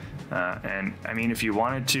J. And I mean, if you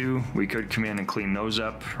wanted to, we could come in and clean those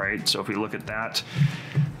up, right? So if we look at that,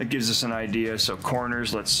 it gives us an idea. So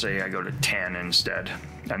corners, let's say I go to 10 instead.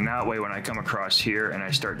 And that way, when I come across here and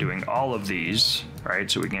I start doing all of these, right?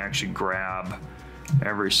 So we can actually grab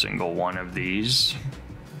every single one of these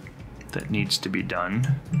that needs to be done.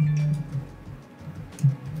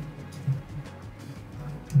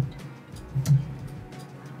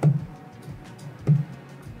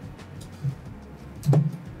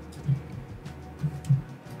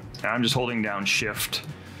 And I'm just holding down Shift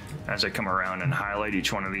as I come around and highlight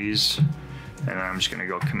each one of these. And then I'm just gonna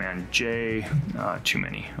go Command J, too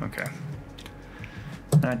many, okay.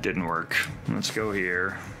 That didn't work. Let's go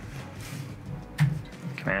here.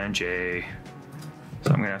 Command J.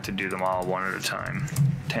 So I'm gonna have to do them all one at a time.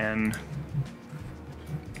 10.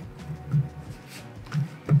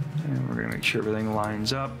 And we're gonna make sure everything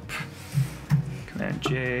lines up. Command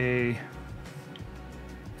J.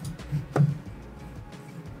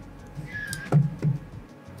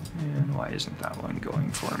 And why isn't that one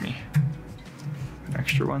going for me? An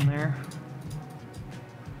extra one there.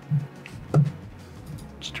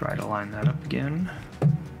 Let's try to line that up again.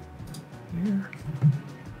 Here.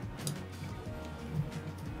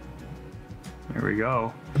 There we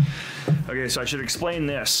go. Okay, so I should explain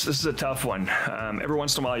this. This is a tough one. Every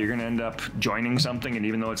once in a while, you're gonna end up joining something, and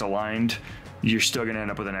even though it's aligned, you're still gonna end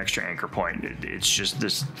up with an extra anchor point. It's just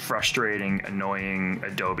this frustrating, annoying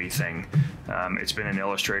Adobe thing. It's been in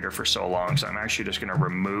Illustrator for so long, so I'm actually just gonna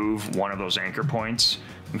remove one of those anchor points.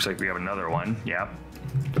 Looks like we have another one, yep.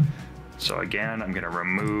 So again, I'm gonna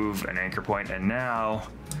remove an anchor point, and now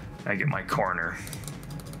I get my corner.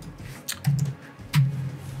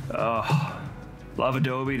 Oh, love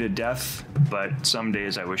Adobe to death, but some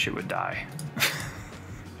days I wish it would die.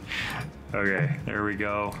 Okay, there we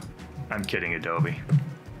go. I'm kidding, Adobe.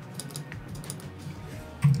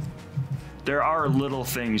 There are little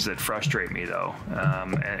things that frustrate me though,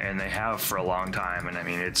 and they have for a long time. And I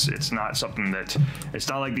mean, it's not something that, it's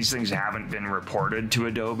not like these things haven't been reported to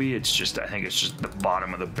Adobe. It's just, I think it's just the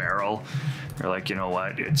bottom of the barrel. They're like, you know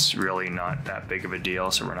what, it's really not that big of a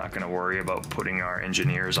deal, so we're not gonna worry about putting our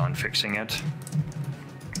engineers on fixing it.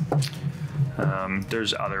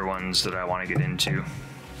 There's other ones that I wanna get into,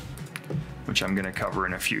 which I'm gonna cover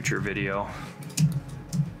in a future video.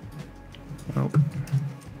 Oh.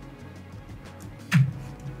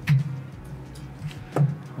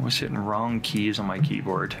 I was hitting wrong keys on my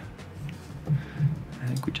keyboard. I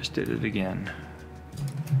think we just did it again.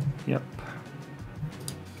 Yep.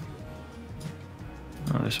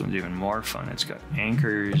 Oh, this one's even more fun. It's got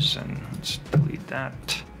anchors, and let's delete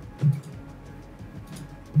that.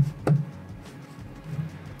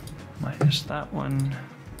 Minus that one.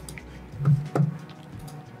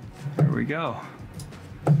 There we go.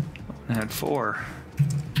 I had 4.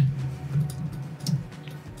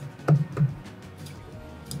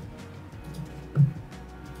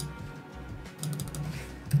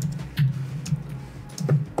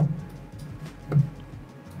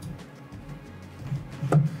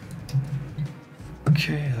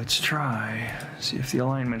 Okay, let's try. See if the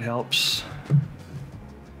alignment helps.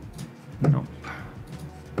 Nope.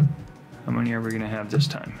 How many are we gonna have this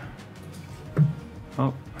time?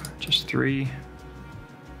 Oh, just 3.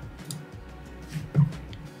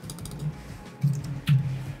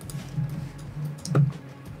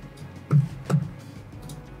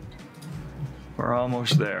 We're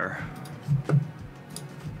almost there.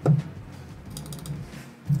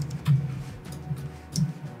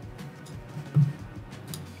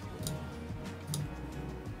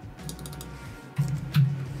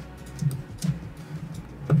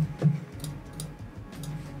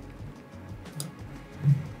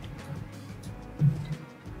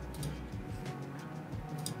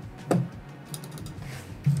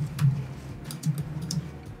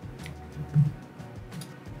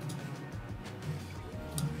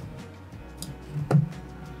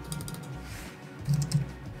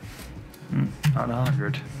 Not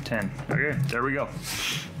 100, 10. Okay, there we go.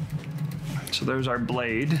 So there's our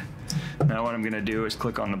blade. Now what I'm gonna do is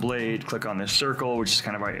click on the blade, click on this circle, which is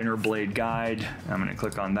kind of our inner blade guide. I'm gonna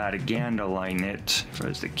click on that again to align it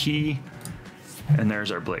as the key. And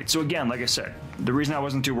there's our blade. So again, like I said, the reason I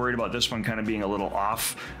wasn't too worried about this one kind of being a little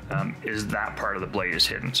off is that part of the blade is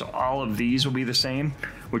hidden. So all of these will be the same,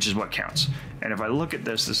 which is what counts. And if I look at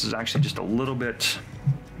this, this is actually just a little bit,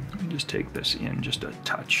 let me just take this in just a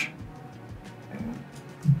touch.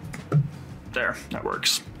 There, that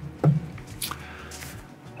works.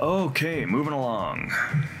 Okay, moving along.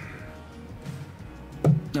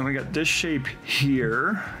 Then we got this shape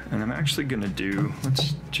here, and I'm actually gonna do,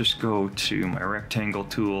 let's just go to my rectangle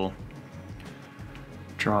tool,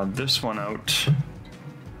 draw this one out.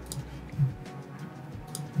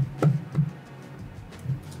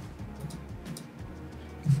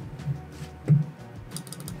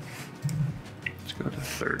 Let's go to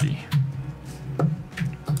 30.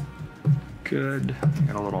 Good, I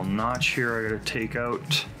got a little notch here I gotta take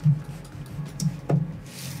out.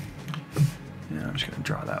 I'm just going to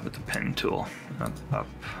draw that with the pen tool. Up.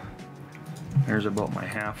 Here's about my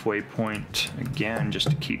halfway point. Again, just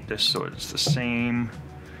to keep this so it's the same.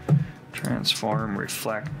 Transform,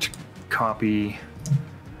 reflect, copy.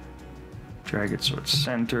 Drag it so it's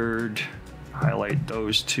centered. Highlight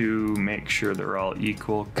those two. Make sure they're all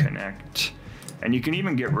equal. Connect. And you can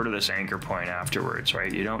even get rid of this anchor point afterwards,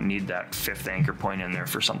 right? You don't need that 5th anchor point in there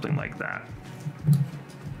for something like that.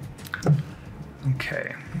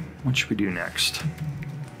 Okay. What should we do next?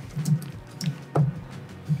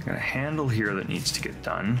 Got a handle here that needs to get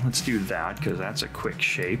done. Let's do that because that's a quick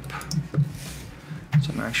shape.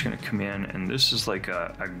 So I'm actually going to come in, and this is like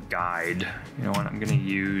a guide. You know what? I'm going to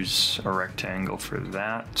use a rectangle for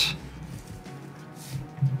that.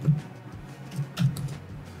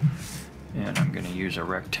 And I'm going to use a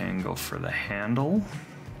rectangle for the handle.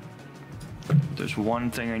 There's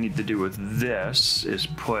one thing I need to do with this is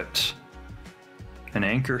put an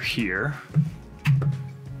anchor here,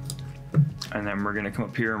 and then we're going to come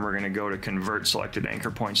up here and we're going to go to convert selected anchor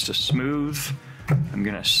points to smooth. I'm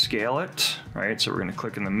going to scale it, right? So we're going to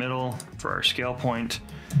click in the middle for our scale point.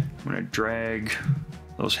 I'm going to drag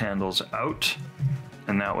those handles out,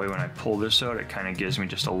 and that way when I pull this out, it kind of gives me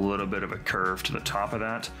just a little bit of a curve to the top of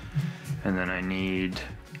that. And then I need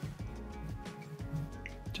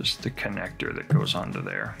just the connector that goes onto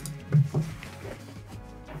there.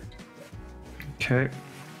 Okay,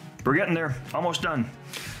 we're getting there, almost done.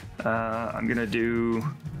 I'm gonna do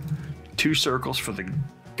 2 circles for the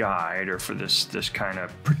guide, or for this kind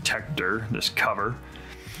of protector, this cover.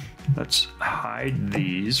 Let's hide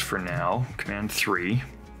these for now, Command 3.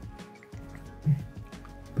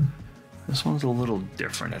 This one's a little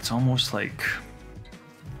different. It's almost like,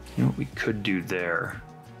 you know what we could do there?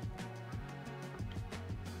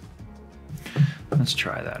 Let's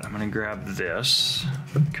try that. I'm gonna grab this,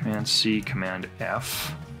 Command C, Command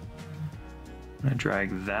F. I'm gonna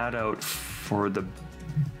drag that out for the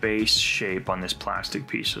base shape on this plastic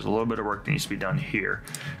piece. There's a little bit of work that needs to be done here.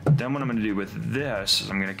 Then what I'm gonna do with this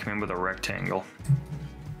is I'm gonna come in with a rectangle.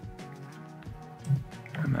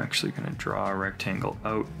 I'm actually gonna draw a rectangle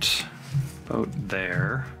out about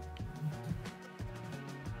there.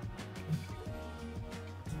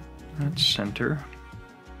 That's center.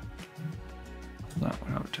 That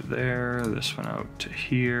one out to there, this one out to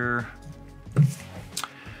here.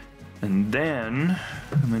 And then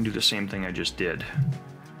I'm going to do the same thing I just did.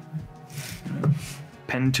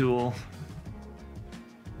 Pen tool,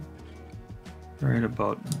 right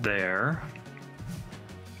about there.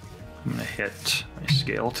 I'm going to hit my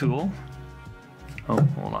scale tool. Oh,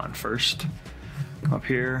 hold on first. Come up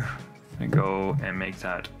here and go and make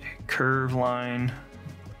that a curve line.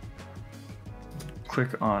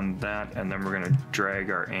 Click on that, and then we're going to drag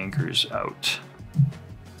our anchors out.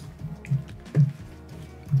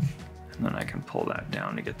 And then I can pull that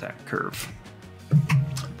down to get that curve.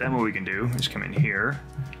 Then what we can do is come in here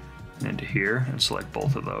and into here and select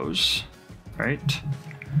both of those, right?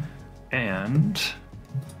 And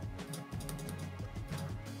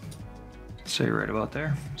say right about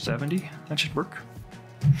there, 70, that should work.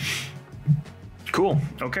 Cool,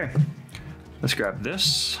 okay. Let's grab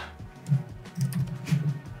this.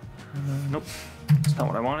 Nope, that's not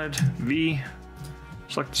what I wanted. V,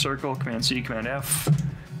 select the circle, Command C, Command F,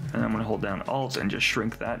 and I'm gonna hold down Alt and just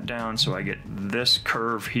shrink that down so I get this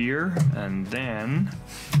curve here, and then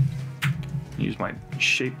use my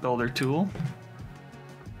shape builder tool.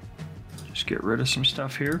 Just get rid of some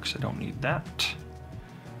stuff here because I don't need that.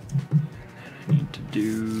 And then I need to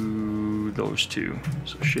do those two.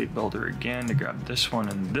 So shape builder again to grab this one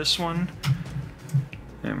and this one.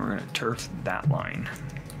 And we're gonna turf that line.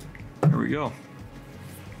 There we go.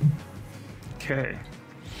 Okay.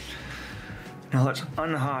 Now let's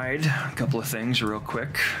unhide a couple of things real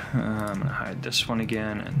quick. I'm gonna hide this one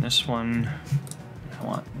again and this one. I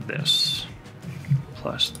want this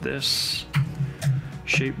plus this.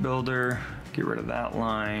 Shape builder, get rid of that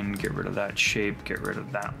line, get rid of that shape, get rid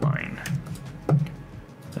of that line.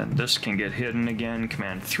 Then this can get hidden again,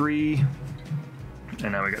 Command 3.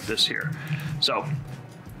 And now we got this here. So,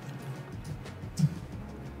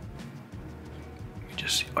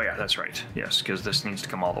 oh yeah, that's right. Yes, because this needs to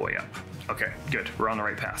come all the way up. Okay, good. We're on the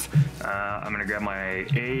right path. I'm gonna grab my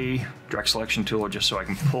A direct selection tool just so I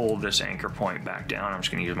can pull this anchor point back down. I'm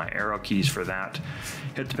just gonna use my arrow keys for that.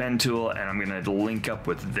 Hit the pen tool and I'm gonna link up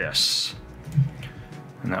with this.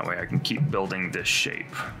 And that way I can keep building this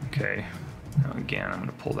shape, okay? Now again, I'm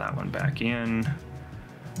gonna pull that one back in.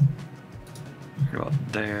 Go up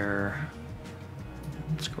there.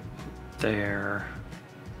 Let's go there.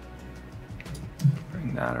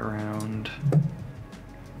 Bring that around.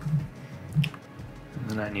 And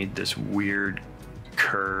then I need this weird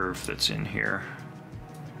curve that's in here.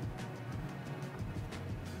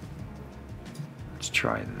 Let's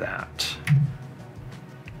try that.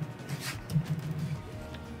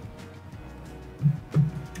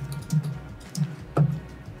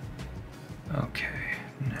 Okay,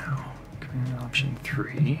 now option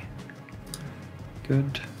 3.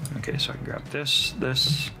 Good. Okay, so I can grab this,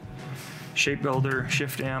 shape builder,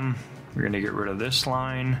 Shift M. We're gonna get rid of this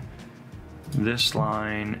line,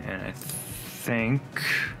 and I think,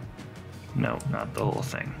 no, not the whole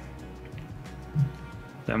thing.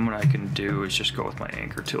 Then what I can do is just go with my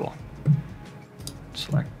anchor tool.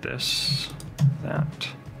 Select this, that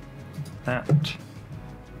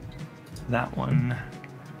one,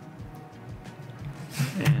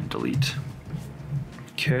 and delete.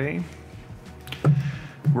 Okay.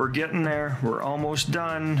 We're getting there. We're almost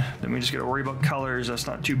done. Then we just gotta worry about colors. That's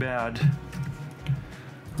not too bad.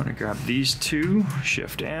 I'm gonna grab these two,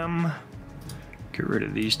 Shift M, get rid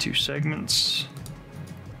of these two segments.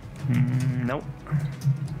 Nope.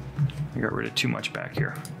 I got rid of too much back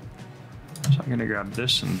here. So I'm gonna grab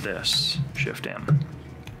this and this, Shift M.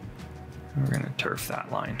 And we're gonna turf that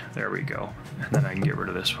line. There we go. And then I can get rid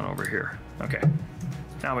of this one over here. Okay,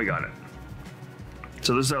 now we got it.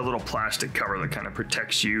 So this is a little plastic cover that kind of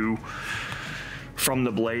protects you from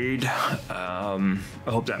the blade. I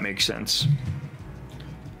hope that makes sense.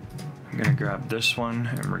 I'm gonna grab this one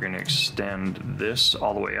and we're gonna extend this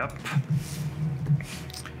all the way up.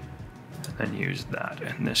 And then use that.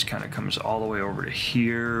 And this kind of comes all the way over to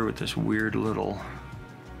here with this weird little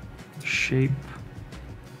shape.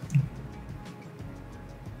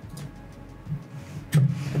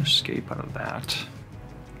 Escape out of that.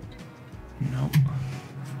 Nope.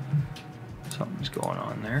 Something's going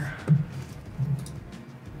on there.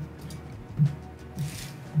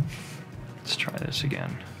 Let's try this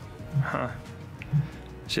again. Huh.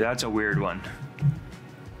 See, that's a weird one.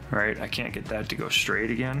 Right? I can't get that to go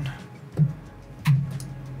straight again.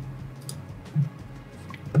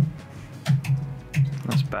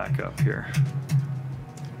 Let's back up here.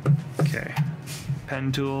 Okay.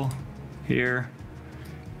 Pen tool. Here.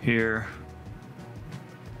 Here.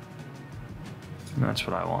 And that's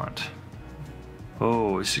what I want.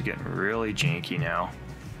 Oh, this is getting really janky now.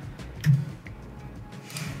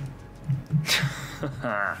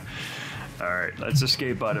 All right, let's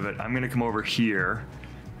escape out of it. I'm gonna come over here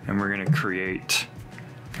and we're gonna create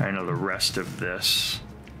kind of the rest of this.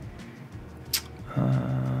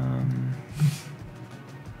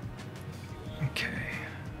 Okay.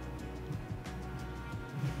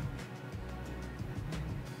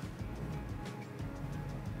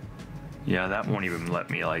 Yeah, that won't even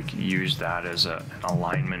let me like use that as an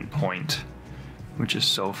alignment point, which is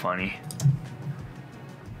so funny.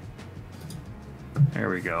 There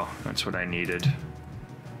we go, that's what I needed.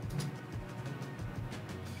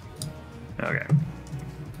 Okay.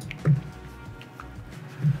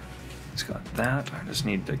 It's got that, I just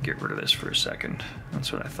need to get rid of this for a second.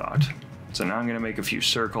 That's what I thought. So now I'm gonna make a few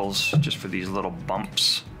circles just for these little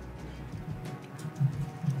bumps.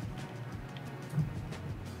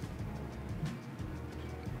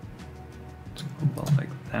 About like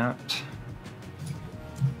that.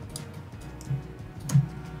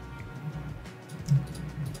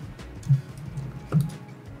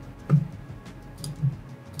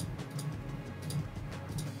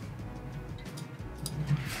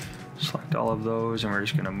 Select all of those and we're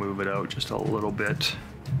just going to move it out just a little bit.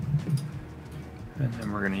 And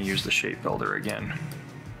then we're going to use the shape builder again.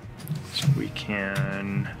 So we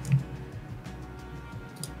can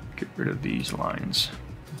get rid of these lines.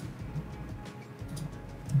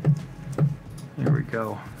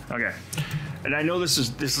 go. Okay. And I know this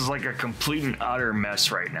is like a complete and utter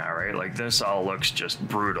mess right now, right? Like this all looks just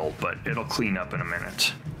brutal, but it'll clean up in a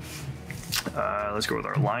minute. Let's go with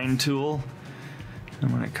our line tool. I'm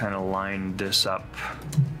gonna kind of line this up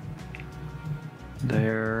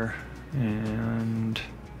there, and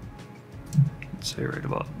let's say right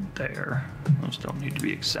about there. Those don't need to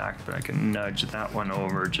be exact, but I can nudge that one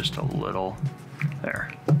over just a little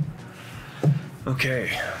there.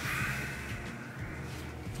 Okay.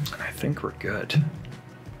 I think we're good.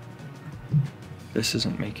 This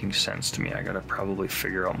isn't making sense to me. I gotta probably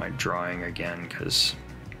figure out my drawing again, because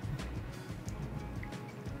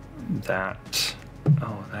that,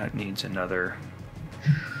 oh, that needs another,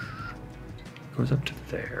 goes up to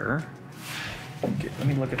there. Okay, let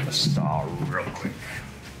me look at the saw real quick.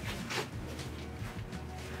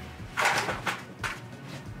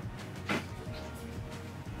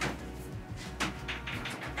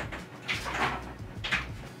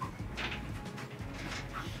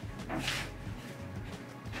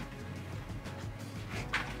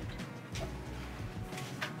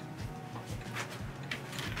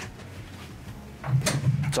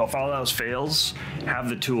 So if all else fails, have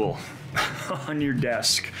the tool on your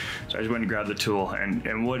desk. So I just went and grabbed the tool,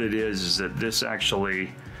 and what it is that this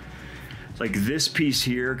actually, like this piece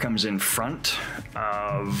here comes in front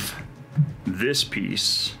of this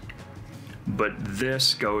piece, but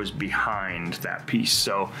this goes behind that piece.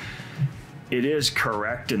 So it is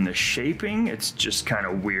correct in the shaping. It's just kind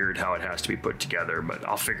of weird how it has to be put together, but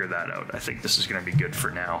I'll figure that out. I think this is gonna be good for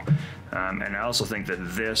now. And I also think that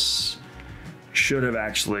this should have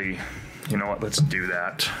actually, you know what, let's do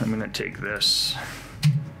that. I'm gonna take this,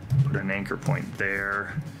 put an anchor point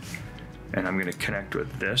there, and I'm gonna connect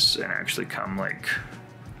with this and actually come like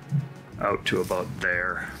out to about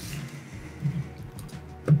there.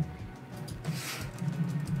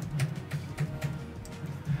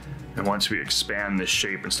 And once we expand this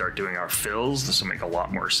shape and start doing our fills, this will make a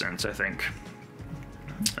lot more sense, I think.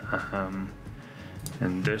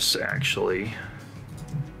 And this actually,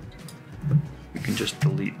 we can just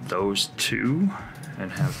delete those two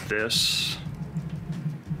and have this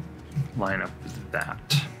line up with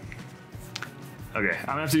that. Okay, I'm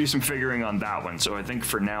gonna have to do some figuring on that one. So I think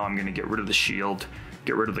for now I'm gonna get rid of the shield,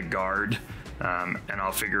 get rid of the guard, and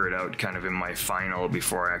I'll figure it out kind of in my final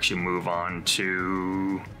before I actually move on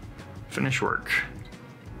to finish work.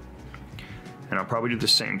 And I'll probably do the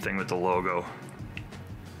same thing with the logo.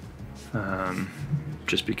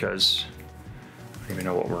 Just because I don't even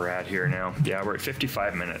know what we're at here now. Yeah, we're at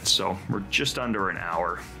 55 minutes, so we're just under an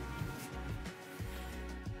hour.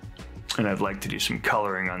 And I'd like to do some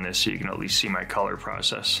coloring on this so you can at least see my color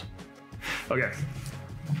process. Okay,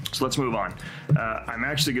 so let's move on. I'm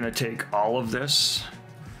actually gonna take all of this.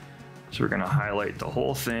 So we're gonna highlight the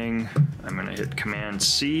whole thing. I'm gonna hit Command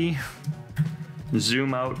C,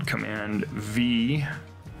 zoom out, Command V,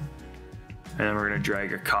 and then we're gonna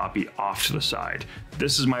drag a copy off to the side.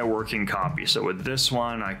 This is my working copy. So with this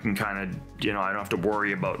one, I can kind of, you know, I don't have to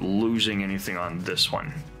worry about losing anything on this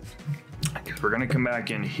one. We're gonna come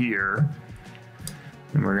back in here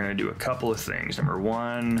and we're gonna do a couple of things. Number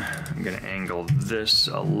one, I'm gonna angle this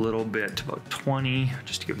a little bit to about 20,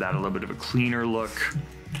 just to give that a little bit of a cleaner look.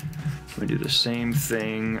 We do the same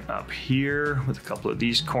thing up here with a couple of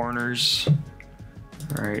these corners.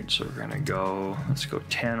 All right, so we're gonna go, let's go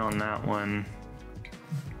 10 on that one.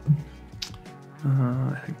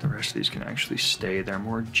 I think the rest of these can actually stay. They're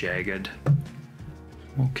more jagged.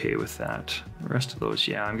 I'm okay with that. The rest of those,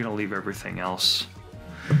 yeah, I'm gonna leave everything else.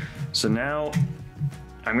 So now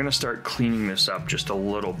I'm gonna start cleaning this up just a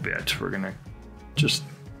little bit. We're gonna just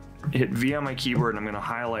hit V on my keyboard and I'm gonna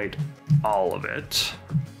highlight all of it.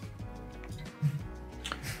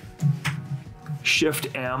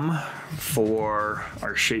 Shift M for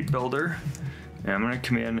our shape builder. And I'm gonna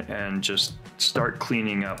come in and just start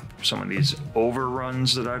cleaning up some of these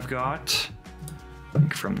overruns that I've got,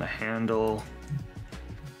 like from the handle.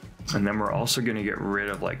 And then we're also gonna get rid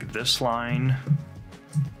of like this line.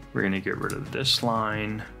 We're gonna get rid of this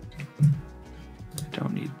line. I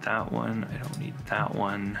don't need that one, I don't need that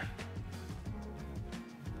one.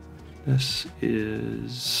 This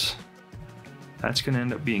is, that's gonna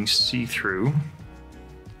end up being see-through.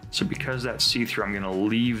 So because that's see-through, I'm gonna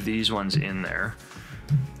leave these ones in there,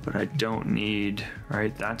 but I don't need,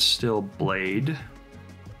 right, that's still blade.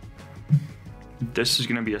 This is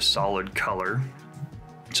gonna be a solid color,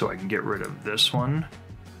 so I can get rid of this one,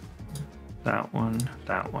 that one,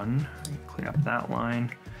 that one. Clean up that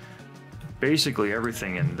line. Basically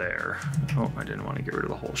everything in there. Oh, I didn't want to get rid of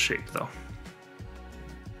the whole shape though.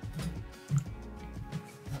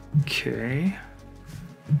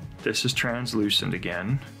 this is translucent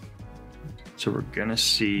again. So we're gonna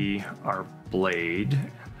see our blade,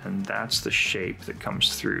 and that's the shape that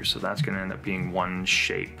comes through. So that's gonna end up being one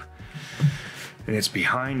shape. And it's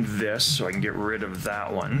behind this, so I can get rid of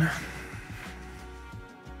that one.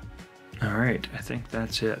 All right, I think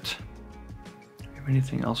that's it. Have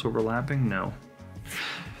anything else overlapping? No.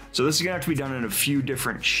 So this is gonna have to be done in a few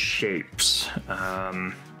different shapes.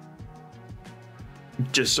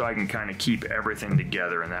 Just so I can kind of keep everything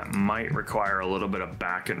together, and that might require a little bit of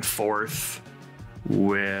back and forth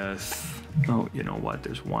with, oh, you know what?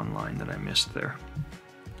 There's one line that I missed there.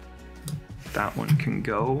 That one can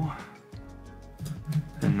go,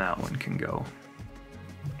 and that one can go.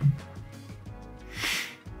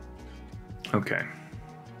 Okay.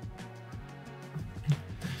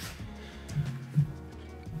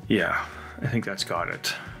 Yeah, I think that's got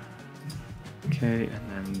it. Okay,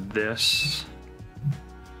 and then this,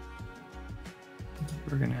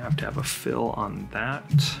 we're gonna have to have a fill on that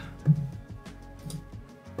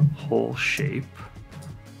whole shape,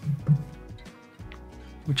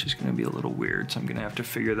 which is gonna be a little weird, so I'm gonna have to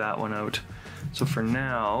figure that one out. So for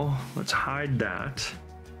now, let's hide that.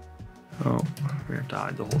 Oh, we have to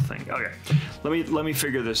hide the whole thing. Okay, let me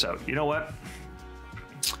figure this out. You know what?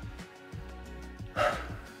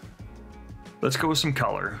 Let's go with some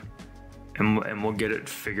color, and we'll get it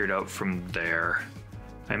figured out from there.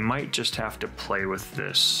 I might just have to play with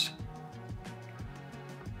this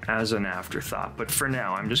as an afterthought, but for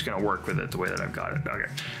now, I'm just gonna work with it the way that I've got it.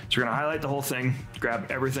 Okay, so we're gonna highlight the whole thing,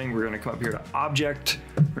 grab everything, we're gonna come up here to Object,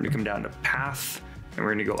 we're gonna come down to Path, and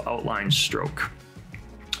we're gonna go Outline Stroke.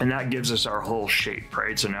 And that gives us our whole shape,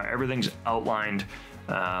 right? So now everything's outlined,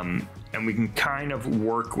 and we can kind of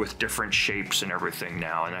work with different shapes and everything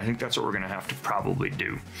now, and I think that's what we're gonna have to probably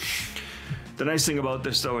do. The nice thing about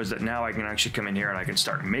this though is that now I can actually come in here and I can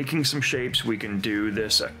start making some shapes. We can do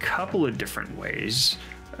this a couple of different ways.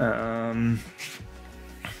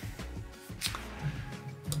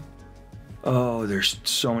 Oh, there's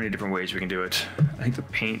so many different ways we can do it. I think the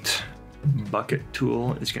paint bucket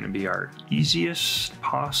tool is gonna be our easiest,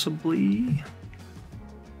 possibly.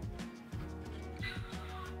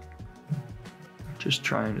 Just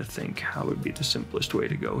trying to think how would be the simplest way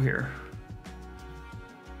to go here.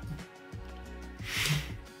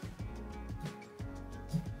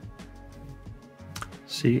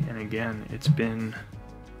 See, and again, it's been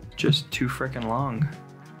just too frickin' long.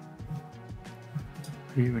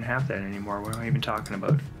 I don't even have that anymore. What am I even talking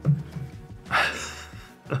about?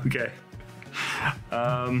 Okay.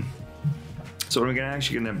 So what I'm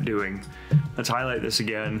actually gonna end up doing, let's highlight this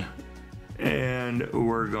again, and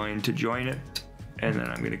we're going to join it, and then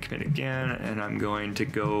I'm gonna commit again, and I'm going to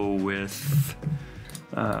go with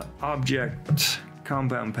Object,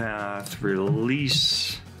 Compound Path,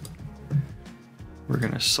 Release. We're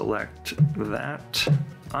gonna select that,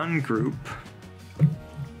 ungroup.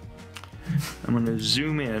 I'm gonna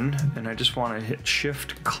zoom in, and I just wanna hit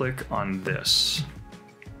Shift click on this.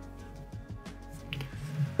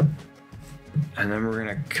 And then we're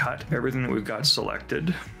gonna cut everything that we've got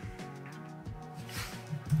selected.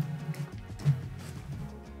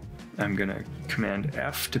 I'm gonna Command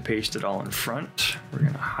F to paste it all in front. We're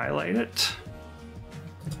gonna highlight it.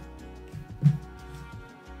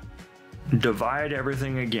 Divide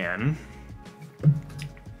everything again.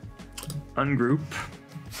 Ungroup.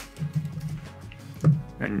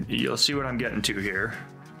 And you'll see what I'm getting to here.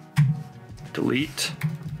 Delete.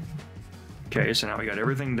 Okay, so now we got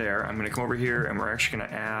everything there. I'm gonna come over here and we're actually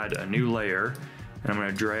gonna add a new layer, and I'm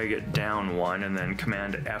gonna drag it down one and then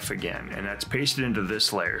Command F again, and that's pasted into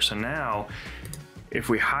this layer. So now, if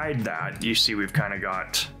we hide that, you see we've kind of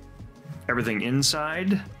got everything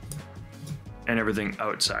inside and everything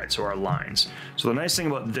outside, so our lines. So the nice thing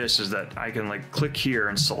about this is that I can like click here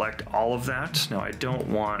and select all of that. Now I don't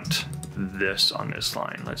want this on this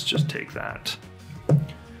line. Let's just take that.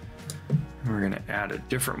 We're gonna add a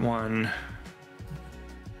different one.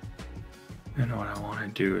 And what I wanna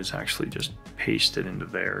do is actually just paste it into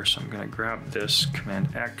there. So I'm gonna grab this,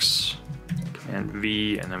 Command X, Command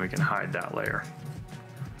V, and then we can hide that layer.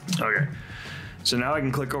 Okay. So now I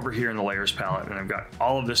can click over here in the layers palette, and I've got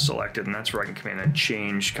all of this selected, and that's where I can come in and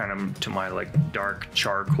change kind of to my like dark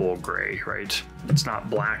charcoal gray, right? It's not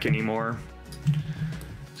black anymore.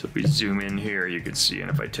 So if we zoom in here, you can see, and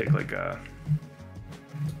if I take like a,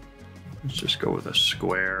 let's just go with a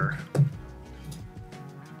square,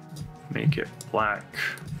 make it black,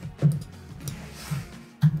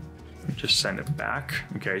 just send it back.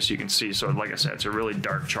 Okay, so you can see, so like I said, it's a really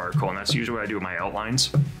dark charcoal, and that's usually what I do with my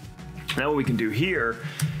outlines. Now what we can do here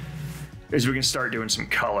is we can start doing some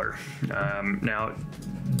color. Now,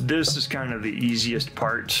 This is kind of the easiest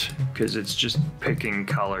part because it's just picking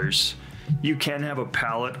colors. You can have a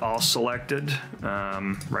palette all selected,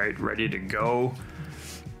 right, ready to go.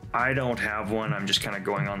 I don't have one. I'm just kind of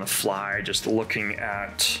going on the fly, just looking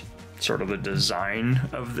at sort of the design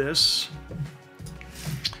of this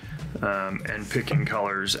and picking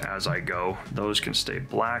colors as I go. Those can stay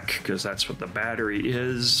black because that's what the battery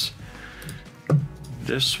is.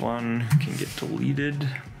 This one can get deleted.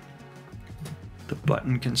 The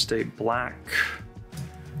button can stay black.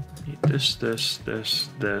 Need this,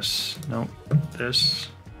 nope, this.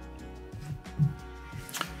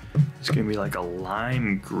 It's gonna be like a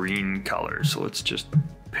lime green color, so let's just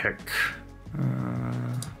pick,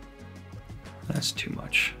 that's too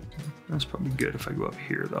much. That's probably good if I go up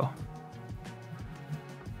here though.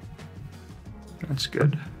 That's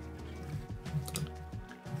good.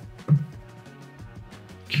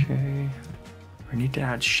 Okay, I need to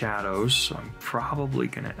add shadows, so I'm probably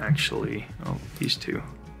gonna actually, oh, these two.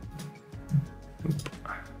 Oop.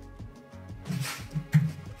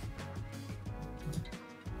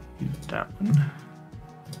 That one,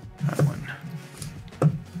 that one.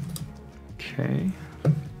 Okay.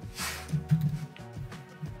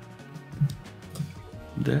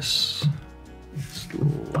 This is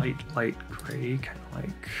light gray, kind of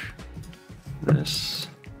like this.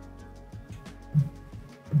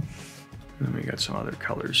 And then we got some other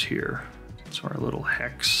colors here. So our little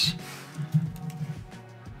hex.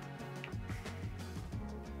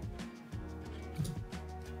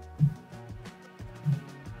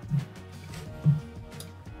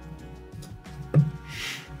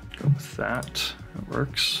 Go with that, it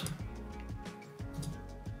works.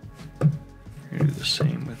 We're gonna do the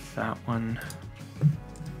same with that one.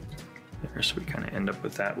 There, so we kind of end up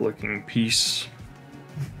with that looking piece.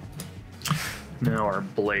 Now our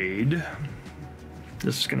blade.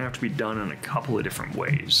 This is gonna have to be done in a couple of different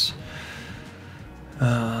ways.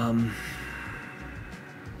 I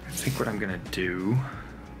think what I'm gonna do,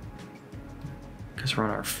 because we're on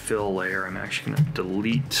our fill layer, I'm actually gonna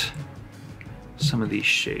delete some of these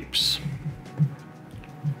shapes.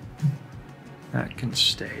 That can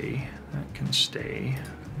stay, that can stay.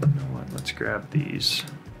 You know what, let's grab these.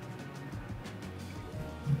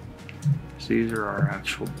 So these are our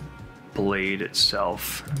actual blade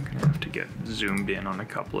itself. I'm gonna have to get zoomed in on a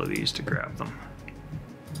couple of these to grab them.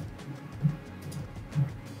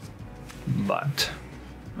 But,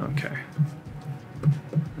 okay.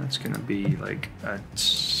 That's gonna be like a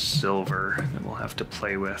silver that we'll have to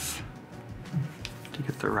play with to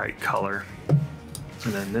get the right color.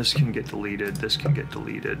 And then this can get deleted, this can get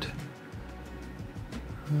deleted.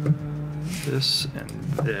 This and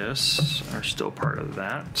this are still part of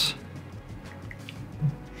that.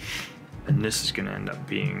 And this is gonna end up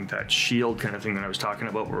being that shield kind of thing that I was talking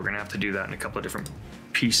about, but we're gonna have to do that in a couple of different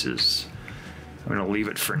pieces. I'm gonna leave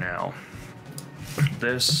it for now.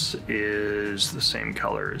 This is the same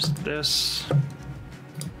color as this.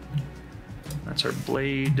 That's our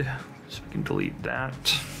blade, so we can delete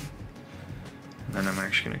that. And then I'm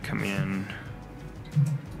actually gonna come in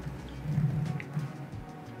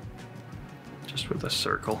just with a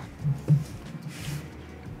circle.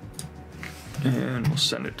 And we'll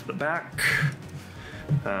send it to the back.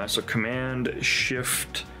 So Command,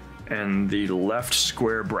 Shift, and the left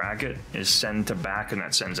square bracket is send to back, and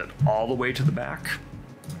that sends it all the way to the back.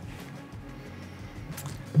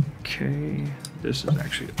 Okay, this is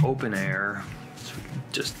actually open air, so we can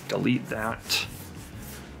just delete that.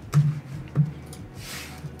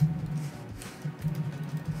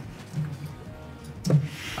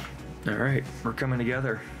 All right, we're coming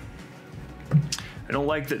together. I don't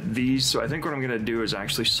like that these, so I think what I'm gonna do is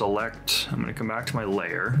actually select, I'm gonna come back to my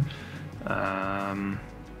layer.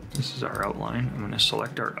 This is our outline. I'm gonna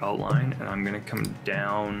select our outline and I'm gonna come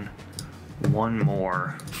down one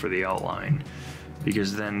more for the outline,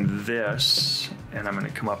 because then this, and I'm gonna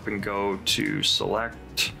come up and go to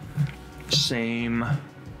select same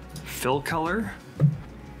fill color,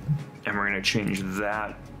 and we're gonna change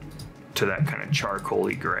that to that kind of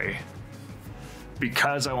charcoaly gray,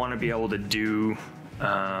 because I want to be able to do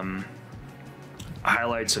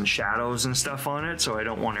highlights and shadows and stuff on it, so I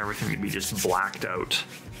don't want everything to be just blacked out.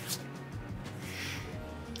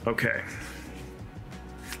 Okay,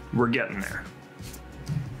 we're getting there.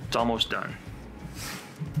 It's almost done.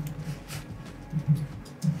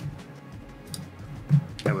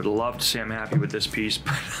 I would love to say I'm happy with this piece,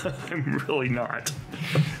 but I'm really not.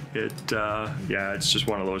 Yeah, it's just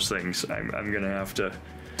one of those things. I'm gonna have to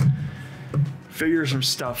figure some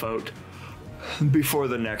stuff out before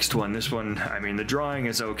the next one. This one, I mean, the drawing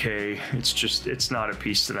is okay. It's just, it's not a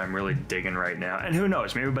piece that I'm really digging right now. And who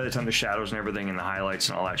knows, maybe by the time the shadows and everything and the highlights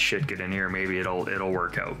and all that shit get in here, maybe it'll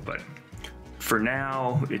work out. But for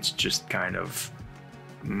now, it's just kind of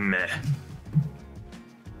meh.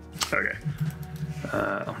 Okay.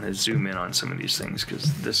 I'm gonna zoom in on some of these things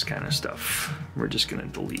because this kind of stuff, we're just gonna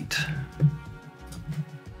delete.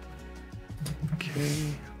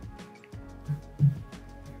 Okay.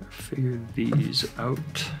 Figure these out.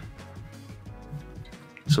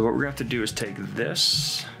 So what we're gonna have to do is take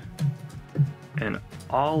this and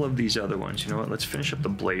all of these other ones. You know what, let's finish up the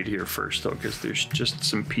blade here first though, because there's just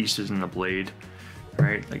some pieces in the blade,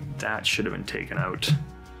 right? Like that should have been taken out,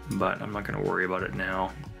 but I'm not gonna worry about it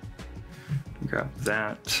now. Grab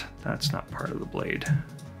that, that's not part of the blade.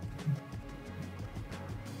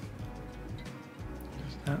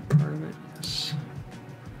 Is that part of it? Yes.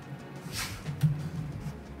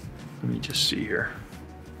 Let me just see here.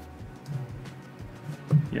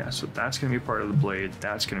 Yeah, so that's gonna be part of the blade,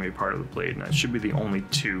 that's gonna be part of the blade, and that should be the only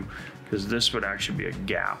two, because this would actually be a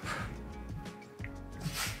gap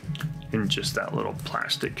in just that little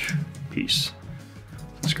plastic piece.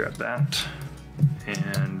 Let's grab that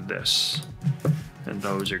and this, and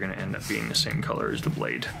those are gonna end up being the same color as the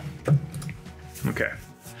blade. Okay.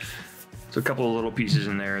 So a couple of little pieces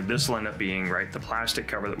in there. This will end up being, right, the plastic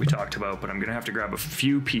cover that we talked about, but I'm gonna have to grab a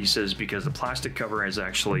few pieces because the plastic cover is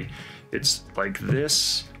actually, it's like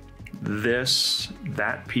this,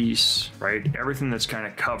 that piece, right? Everything that's kind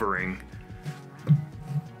of covering.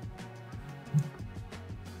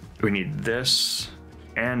 We need this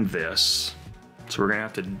and this. So we're gonna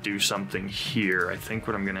have to do something here. I think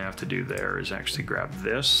what I'm gonna have to do there is actually grab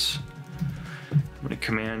this. I'm gonna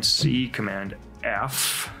Command C, Command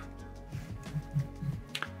F.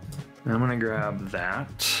 I'm gonna grab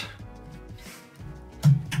that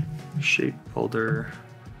shape builder,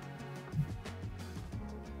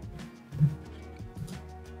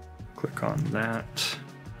 click on that,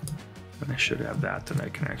 and I should have that I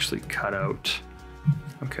can actually cut out.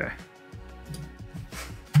 Okay.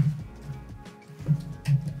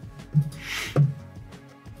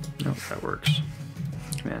 Nope, that works.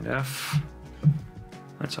 Command F.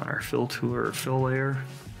 That's on our fill tool or fill layer.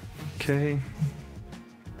 Okay.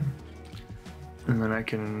 And then I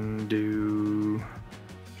can do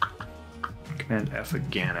Command F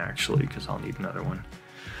again, actually, because I'll need another one.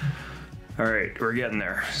 All right, we're getting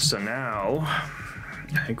there. So now,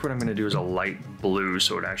 I think what I'm gonna do is a light blue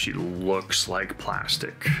so it actually looks like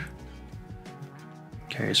plastic.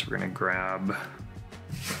 Okay, so we're gonna grab,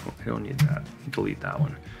 oh, I don't need that, delete that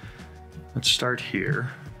one. Let's start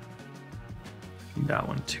here. Need that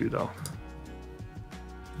one too, though.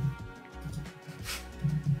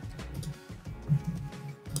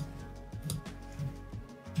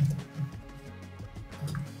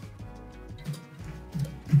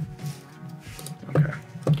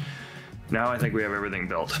 Now I think we have everything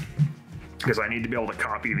built, because I need to be able to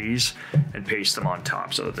copy these and paste them on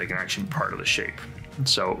top so that they can actually be part of the shape.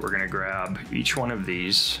 So we're gonna grab each one of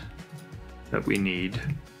these that we need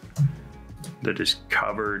that is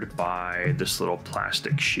covered by this little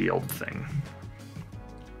plastic shield thing.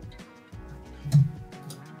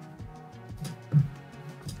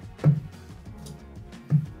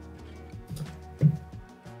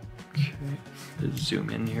 Okay, let's zoom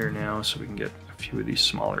in here now so we can get a few of these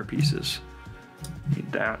smaller pieces.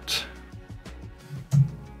 Need that.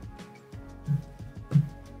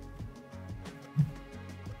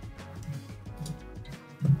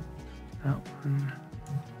 That one.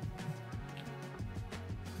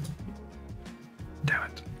 Damn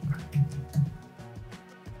it.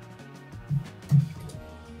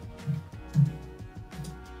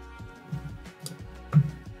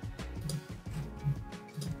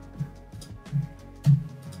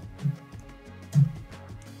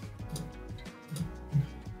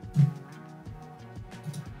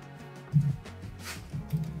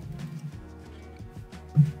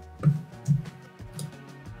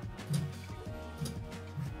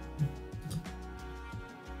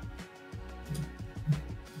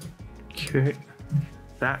 Okay,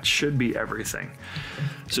 that should be everything.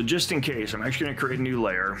 So just in case, I'm actually gonna create a new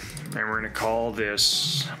layer and we're gonna call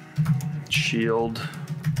this shield,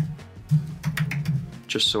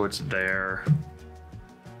 just so it's there.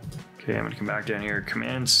 Okay, I'm gonna come back down here,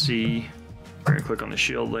 Command C, we're gonna click on the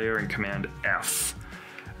shield layer and Command F.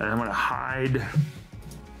 And I'm gonna hide,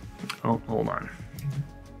 oh, hold on.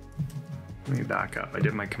 Let me back up. I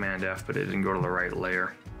did my Command F, but it didn't go to the right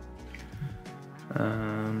layer.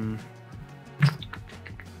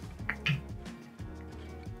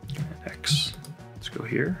 X. Let's go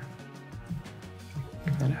here.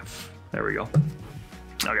 Command F. There we go.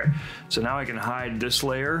 Okay, so now I can hide this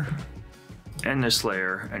layer and this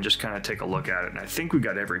layer and just kind of take a look at it. And I think we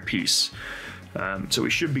got every piece. So we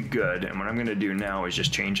should be good. And what I'm gonna do now is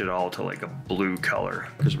just change it all to like a blue color,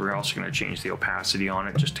 because we're also gonna change the opacity on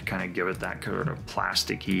it just to kind of give it that kind of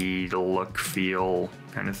plasticky look, feel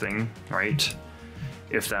kind of thing, right?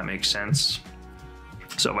 If that makes sense.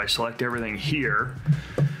 So if I select everything here,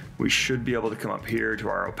 we should be able to come up here to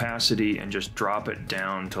our opacity and just drop it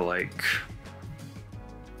down to like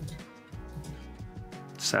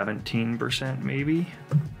 17% maybe.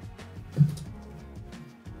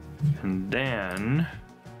 And then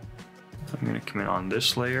I'm gonna come in on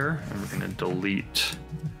this layer and we're gonna delete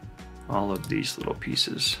all of these little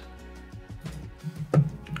pieces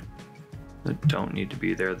that don't need to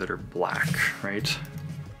be there, that are black, right?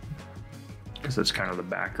 Because that's kind of the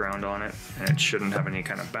background on it, and it shouldn't have any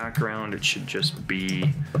kind of background. It should just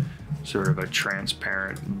be sort of a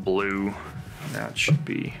transparent blue. That should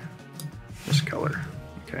be this color.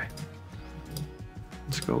 Okay,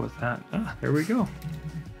 let's go with that. Ah, there we go.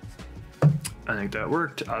 I think that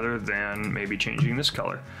worked, other than maybe changing this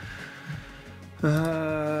color.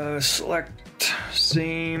 Select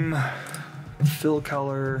same fill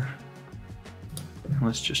color.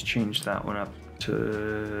 Let's just change that one up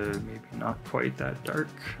to maybe not quite that dark.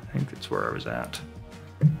 I think that's where I was at.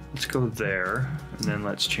 Let's go there, and then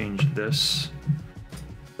let's change this.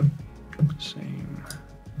 Same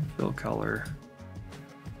fill color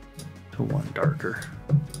to one darker.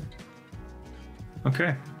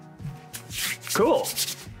 Okay, cool.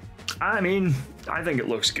 I mean, I think it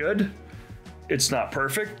looks good. It's not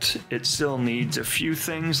perfect. It still needs a few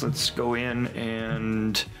things. Let's go in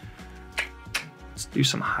and do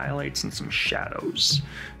some highlights and some shadows.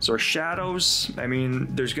 So our shadows, I mean,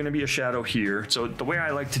 there's gonna be a shadow here. So the way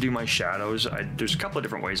I like to do my shadows, there's a couple of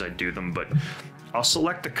different ways I do them, but I'll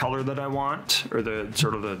select the color that I want, or the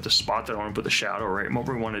sort of the spot that I want to put the shadow, right? And what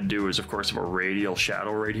we want to do is, of course, have a radial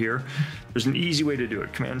shadow right here. There's an easy way to do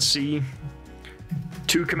it. Command C,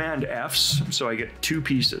 2 Command Fs, so I get 2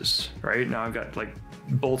 pieces, right? Now I've got like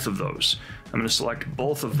both of those. I'm gonna select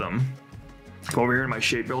both of them, go over here to my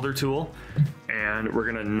shape builder tool, and we're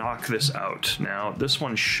gonna knock this out. Now this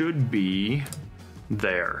one should be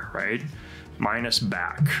there, right? Minus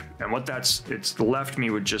back. And what it's left me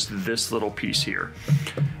with just this little piece here.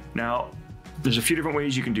 Now, there's a few different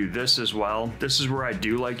ways you can do this as well. This is where I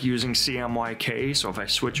do like using CMYK. So if I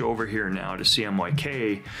switch over here now to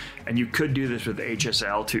CMYK, and you could do this with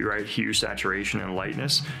HSL too, right? Hue, saturation, and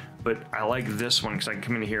lightness. But I like this one because I can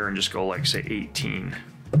come in here and just go like, say, 18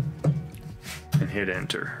 and hit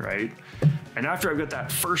enter, right? And after I've got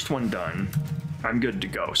that first one done, I'm good to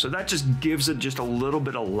go. So that just gives it just a little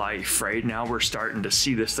bit of life, right? Now we're starting to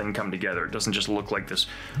see this thing come together. It doesn't just look like this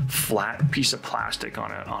flat piece of plastic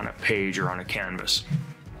on a page or on a canvas.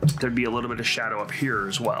 There'd be a little bit of shadow up here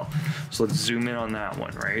as well. So let's zoom in on that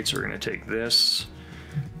one, right? So we're gonna take this,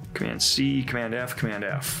 Command C, Command F, Command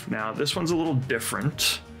F. Now this one's a little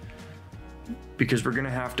different because we're gonna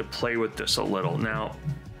have to play with this a little. Now,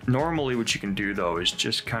 normally what you can do though is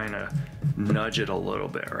just kind of nudge it a little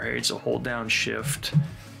bit, right? So hold down Shift,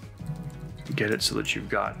 get it so that you've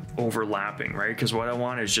got overlapping, right? Because what I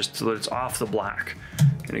want is just so that it's off the black.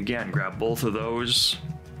 And again, grab both of those,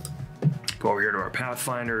 go over here to our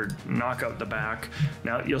Pathfinder, knock out the back.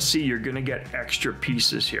 Now you'll see you're gonna get extra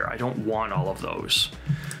pieces here. I don't want all of those.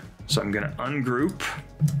 So I'm gonna ungroup,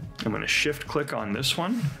 I'm gonna Shift click on this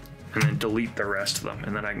one, and then delete the rest of them.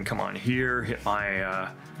 And then I can come on here, hit my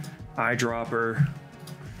eyedropper,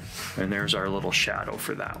 and there's our little shadow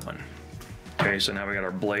for that one. Okay, so now we got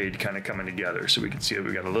our blade kind of coming together. So we can see that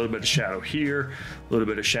we got a little bit of shadow here, a little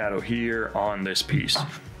bit of shadow here on this piece.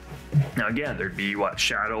 Now again, there'd be what?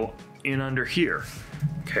 Shadow in under here.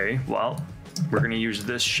 Okay, well, we're gonna use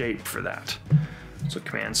this shape for that. So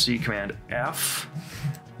Command C, Command F,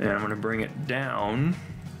 and I'm gonna bring it down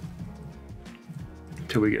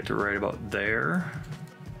till we get to right about there,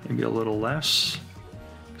 maybe a little less.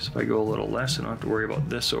 So if I go a little less, I don't have to worry about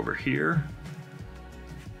this over here.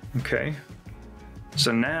 Okay,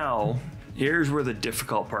 so now here's where the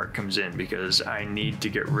difficult part comes in, because I need to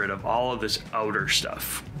get rid of all of this outer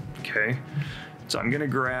stuff. Okay, so I'm gonna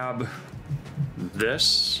grab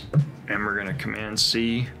this and we're gonna Command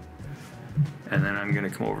C, and then I'm gonna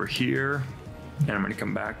come over here and I'm gonna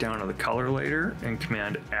come back down to the color layer and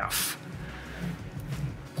Command F.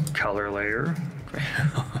 Color layer.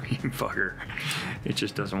 You fucker. It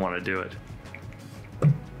just doesn't want to do it.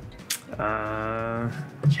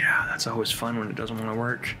 Yeah, that's always fun when it doesn't want to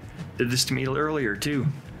work. Did this to me earlier too.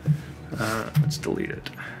 Let's delete it.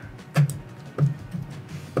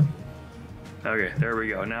 Okay, there we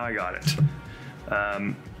go. Now I got it.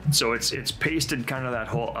 So it's pasted kind of that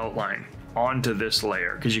whole outline onto this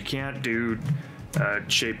layer, because you can't do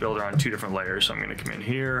shape builder on 2 different layers. So I'm going to come in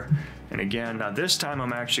here, and again, now this time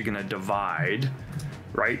I'm actually going to divide,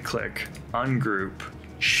 right click, ungroup,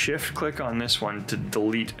 shift click on this one to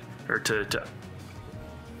delete, or to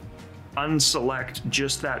unselect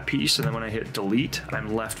just that piece, and then when I hit delete,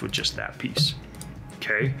 I'm left with just that piece.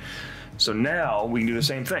 Okay, so now we can do the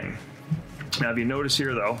same thing. Now if you notice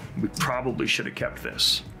here though, we probably should have kept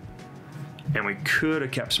this. And we could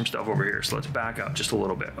have kept some stuff over here. So let's back up just a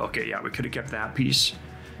little bit. Okay, yeah, we could have kept that piece.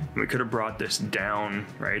 And we could have brought this down,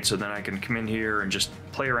 right? So then I can come in here and just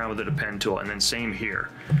play around with the pen tool, and then same here.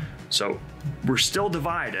 So we're still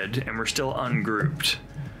divided and we're still ungrouped.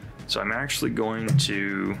 So I'm actually going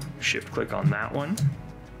to shift click on that one.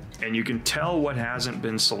 And you can tell what hasn't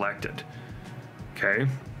been selected, okay?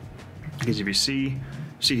 Because if you see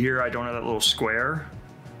here, I don't have that little square,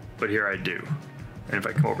 but here I do. And if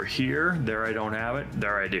I come over here, there I don't have it,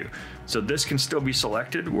 there I do. So this can still be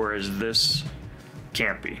selected, whereas this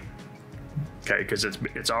can't be, okay, because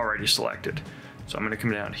it's already selected. So I'm gonna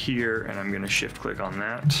come down here and I'm gonna shift click on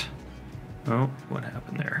that. Oh, what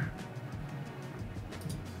happened there?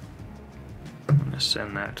 I'm gonna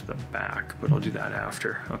send that to the back, but I'll do that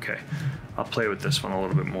after. Okay, I'll play with this one a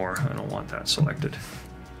little bit more. I don't want that selected.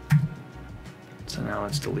 So now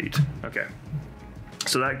let's delete, okay.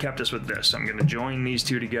 So that kept us with this. I'm gonna join these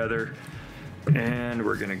 2 together, and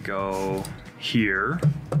we're gonna go here,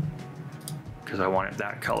 because I want it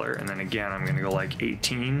that color, and then again, I'm gonna go like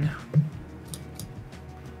 18,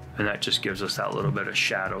 and that just gives us that little bit of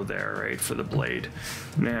shadow there, right, for the blade.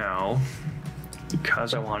 Now,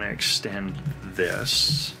 because I wanna extend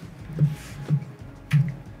this,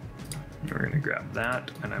 we're gonna grab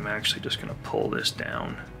that, and I'm actually just gonna pull this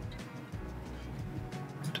down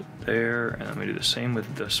there, and then we do the same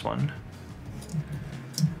with this one,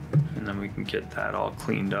 and then we can get that all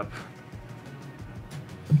cleaned up.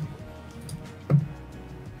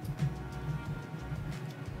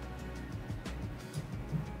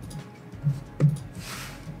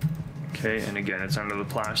 Okay, and again, it's under the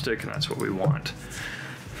plastic, and that's what we want.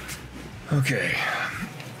 Okay.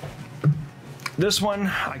 This one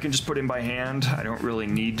I can just put in by hand. I don't really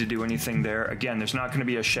need to do anything there. Again, there's not going to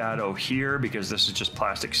be a shadow here because this is just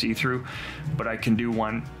plastic see-through, but I can do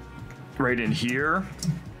one right in here.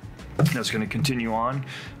 That's going to continue on.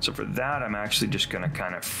 So for that, I'm actually just going to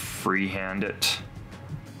kind of freehand it.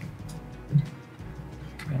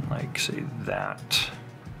 And like say that.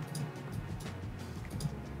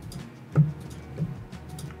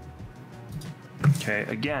 Okay,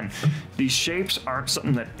 again, these shapes aren't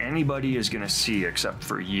something that anybody is going to see except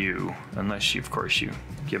for you, unless you, of course, you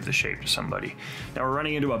give the shape to somebody. Now we're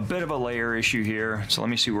running into a bit of a layer issue here, so let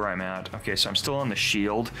me see where I'm at. Okay, so I'm still on the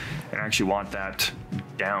shield, and I actually want that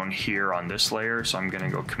down here on this layer, so I'm going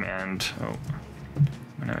to go Command, I'm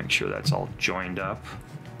going to make sure that's all joined up.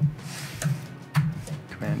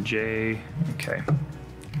 Command J, okay.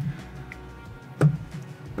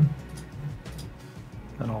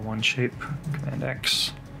 That all one shape. Command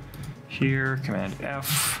X here, Command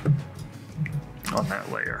F on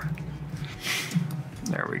that layer.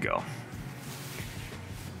 There we go.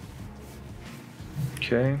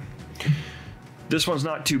 Okay. This one's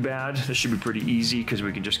not too bad. This should be pretty easy because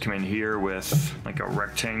we can just come in here with like a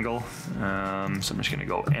rectangle. So I'm just gonna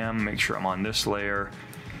go M, make sure I'm on this layer,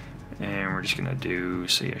 and we're just gonna do,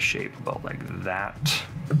 say, a shape about like that.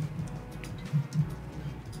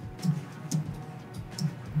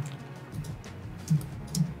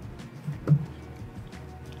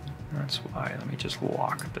 That's why, let me just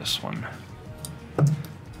lock this one.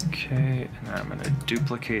 Okay, and then I'm gonna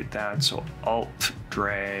duplicate that, so Alt,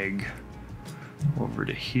 drag over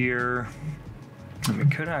to here. And we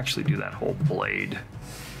could actually do that whole blade.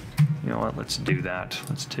 You know what, let's do that.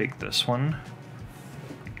 Let's take this one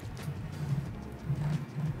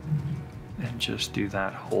and just do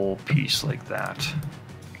that whole piece like that,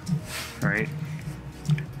 right?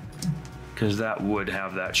 Because that would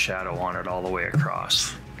have that shadow on it all the way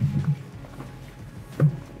across.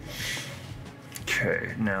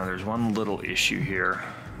 Okay, now there's one little issue here.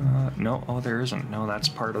 No, oh, there isn't. No, that's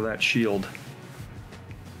part of that shield.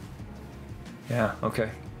 Yeah,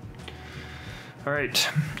 okay. All right.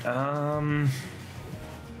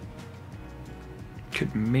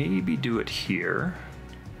 Could maybe do it here.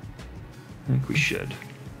 I think we should.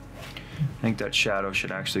 I think that shadow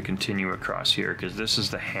should actually continue across here because this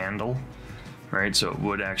is the handle, right? So it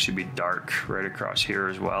would actually be dark right across here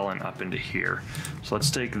as well and up into here. So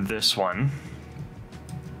let's take this one.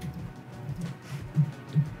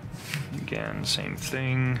 Again, same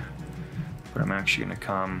thing. but I'm actually going to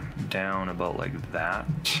come down about like that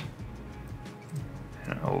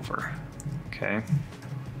and over. Okay.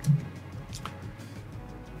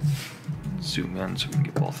 Zoom in so we can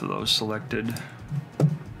get both of those selected.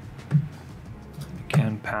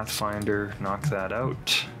 Again, Pathfinder, knock that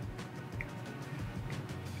out.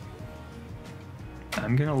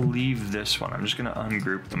 I'm gonna leave this one. I'm just gonna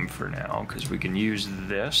ungroup them for now because we can use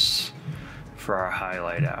this for our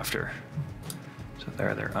highlight after. So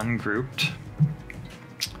there, they're ungrouped.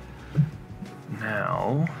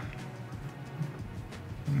 Now,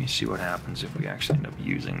 let me see what happens if we actually end up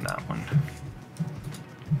using that one.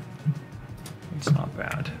 It's not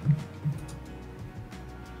bad.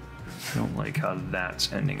 I don't like how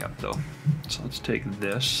that's ending up though. So let's take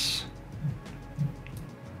this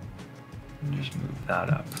and just move that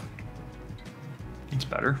up. It's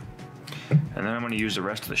better. And then I'm going to use the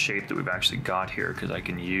rest of the shape that we've actually got here because I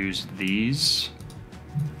can use these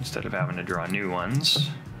instead of having to draw new ones.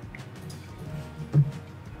 To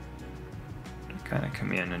kind of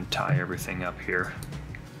come in and tie everything up here.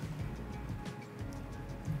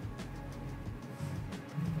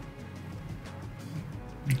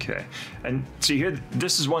 Okay, and see here,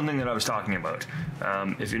 this is one thing that I was talking about.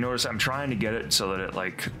 If you notice, I'm trying to get it so that it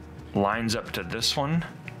like lines up to this one,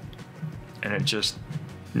 and it just,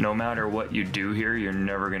 no matter what you do here, you're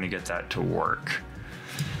never going to get that to work.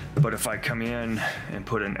 But if I come in and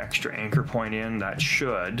put an extra anchor point in, that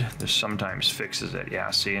should, this sometimes fixes it. Yeah,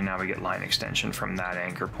 see, and now we get line extension from that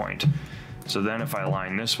anchor point. So then if I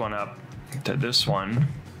line this one up to this one,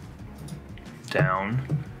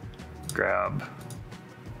 down, grab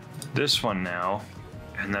this one now,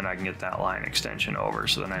 and then I can get that line extension over,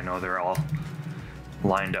 so then I know they're all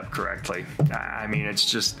lined up correctly. I mean,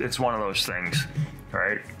 it's one of those things,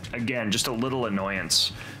 right? Again, just a little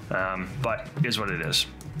annoyance, but is what it is.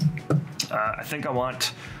 I think I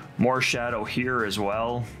want more shadow here as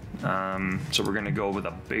well, so we're gonna go with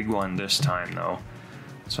a big one this time though.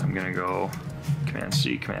 So I'm gonna go Command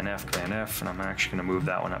C, Command F, and I'm actually gonna move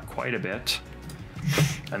that one up quite a bit.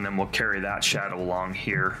 And then we'll carry that shadow along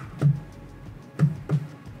here.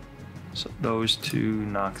 So those two,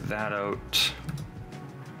 knock that out.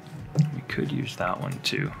 We could use that one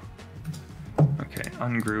too. Okay,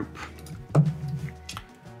 ungroup. I'm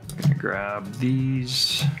gonna grab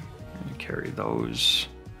these and carry those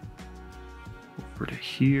over to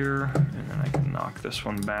here, and then I can knock this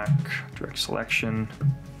one back, direct selection.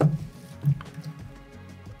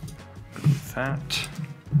 Move that.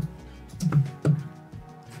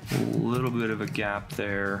 A little bit of a gap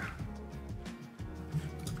there.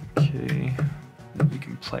 Okay, that we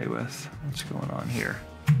can play with. What's going on here?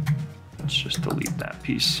 Let's just delete that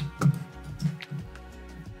piece.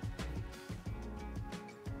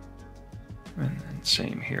 And then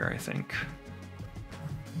same here, I think.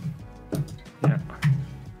 Yeah.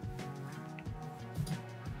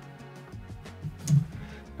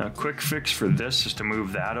 Now, quick fix for this is to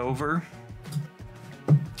move that over.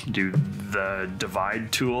 Do the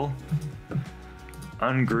divide tool,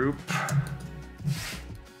 ungroup,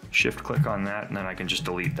 shift click on that, and then I can just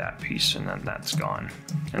delete that piece, and then that's gone.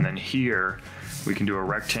 And then here we can do a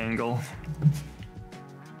rectangle.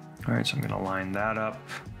 All right, so I'm going to line that up.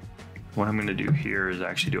 What I'm going to do here is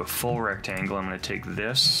actually do a full rectangle. I'm going to take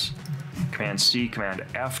this, Command C, Command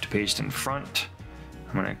F to paste in front.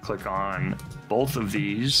 I'm going to click on both of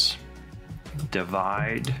these,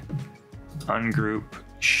 divide, ungroup,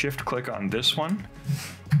 shift click on this one,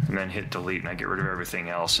 and then hit delete, and I get rid of everything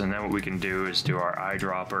else. And then what we can do is do our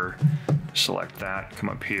eyedropper, select that, come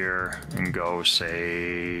up here and go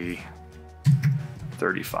say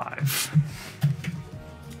 35.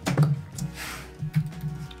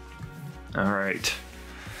 All right.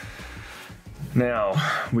 Now,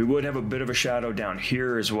 we would have a bit of a shadow down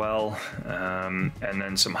here as well, and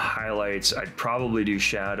then some highlights. I'd probably do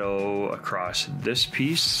shadow across this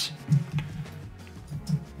piece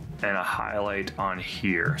and a highlight on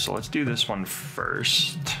here. So let's do this one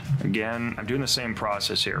first. Again, I'm doing the same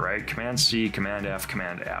process here, right? Command C, Command F,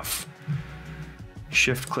 Command F.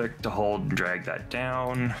 Shift click to hold and drag that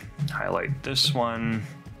down. Highlight this one.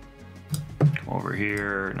 Come over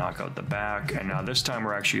here, knock out the back. And now this time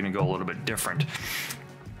we're actually gonna go a little bit different.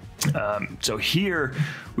 So here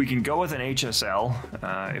we can go with an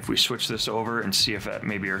HSL if we switch this over and see if that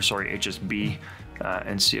maybe, or sorry, HSB,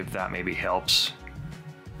 and see if that maybe helps.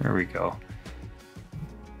 There we go.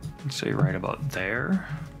 Let's say right about there.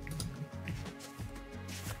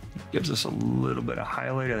 Gives us a little bit of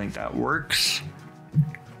highlight. I think that works.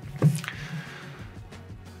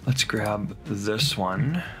 Let's grab this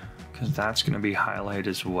one because that's going to be highlight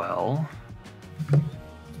as well.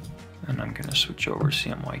 And I'm gonna switch over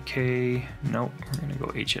CMYK. Nope, we're gonna go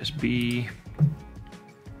HSB.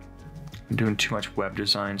 I'm doing too much web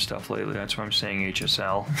design stuff lately. That's why I'm saying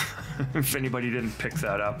HSL. If anybody didn't pick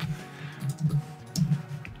that up.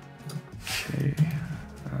 Okay,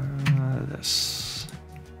 this.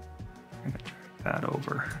 I'm gonna drag that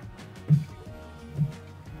over.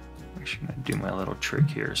 Actually, I'm gonna do my little trick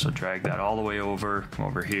here. So drag that all the way over, come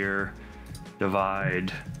over here,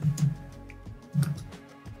 divide,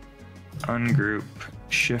 ungroup,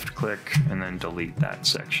 shift click, and then delete that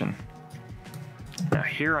section. Now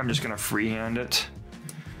here I'm just gonna freehand it.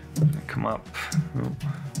 I'm gonna come up. Oh.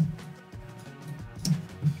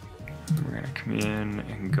 We're gonna come in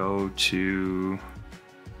and go to,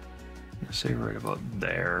 let's say right about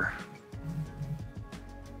there.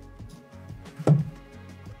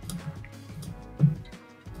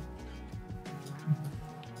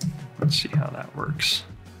 Let's see how that works.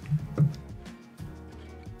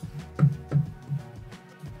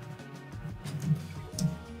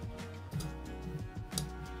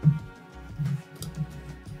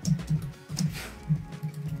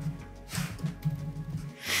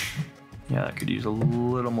 Yeah, I could use a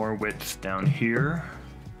little more width down here.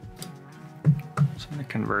 So I'm gonna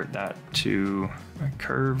convert that to a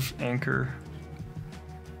curve anchor.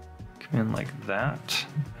 Come in like that,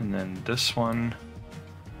 and then this one,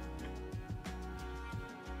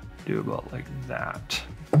 do about like that.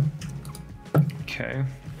 Okay,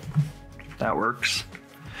 that works.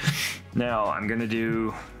 Now I'm gonna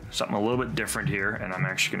do something a little bit different here, and I'm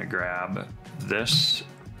actually gonna grab this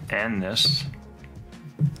and this.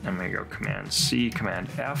 I'm gonna go Command C, Command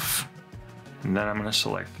F, and then I'm gonna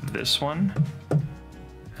select this one,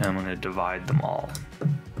 and I'm gonna divide them all.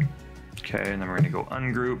 Okay, and then we're gonna go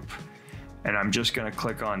ungroup, and I'm just gonna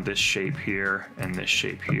click on this shape here and this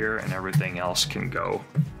shape here, and everything else can go.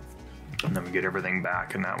 And then we get everything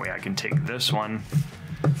back, and that way I can take this one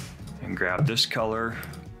and grab this color,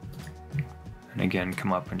 and again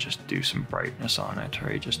come up and just do some brightness on it,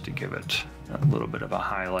 right, just to give it a little bit of a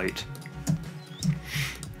highlight.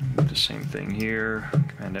 Do the same thing here,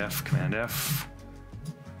 Command F, Command F.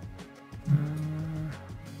 I'll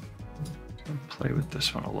play with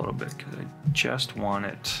this one a little bit because I just want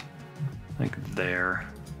it like there.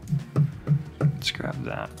 Let's grab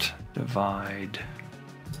that, divide.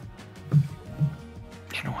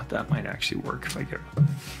 You know what, that might actually work if I get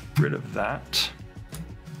rid of that.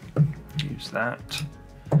 Use that,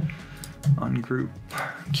 ungroup,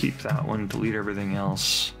 keep that one, delete everything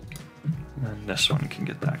else. And this one can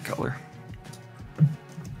get that color.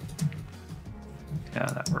 Yeah,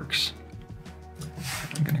 that works.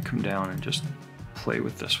 I'm gonna come down and just play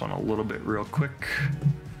with this one a little bit real quick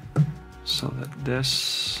so that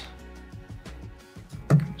this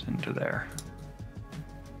comes into there.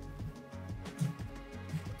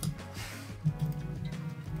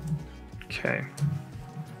 Okay.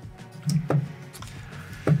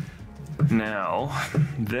 Now,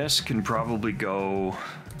 this can probably go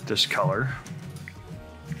this color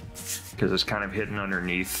because it's kind of hidden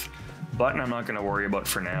underneath. Button I'm not going to worry about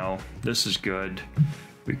for now. This is good.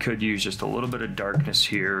 We could use just a little bit of darkness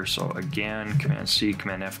here. So again, Command C,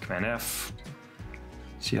 Command F, Command F.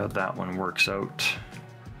 See how that one works out.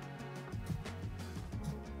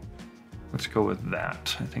 Let's go with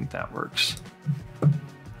that. I think that works.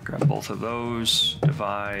 Grab both of those,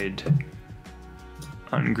 divide,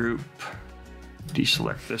 ungroup,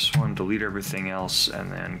 deselect this one, delete everything else,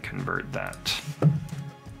 and then convert that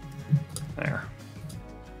there.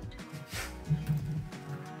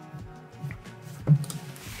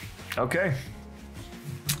 Okay.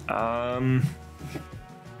 I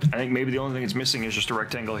think maybe the only thing it's missing is just a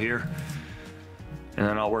rectangle here. And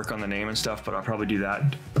then I'll work on the name and stuff, but I'll probably do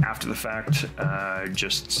that after the fact,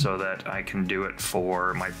 just so that I can do it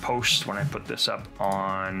for my post when I put this up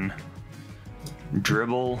on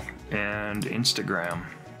Dribbble and Instagram.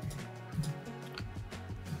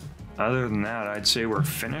 Other than that, I'd say we're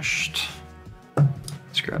finished.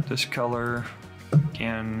 Let's grab this color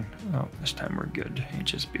again. Oh, this time we're good.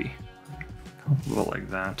 HSB. A little like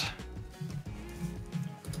that.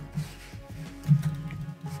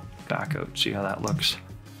 Back out, see how that looks.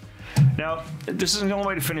 Now, this isn't the only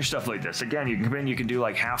way to finish stuff like this. Again, you can come in, you can do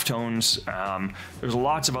like halftones. There's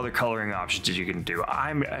lots of other coloring options that you can do.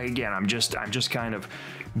 I'm just kind of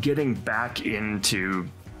getting back into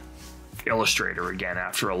Illustrator again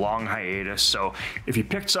after a long hiatus. So if you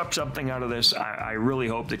picked up something out of this, I really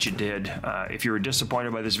hope that you did. If you were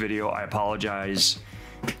disappointed by this video, I apologize.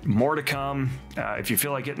 more to come. If you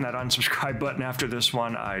feel like hitting that unsubscribe button after this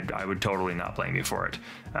one, I would totally not blame you for it.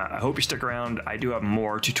 I hope you stick around. I do have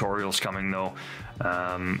more tutorials coming though,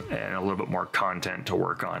 and a little bit more content to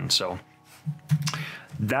work on. So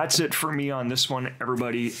that's it for me on this one,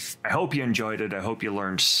 everybody. I hope you enjoyed it. I hope you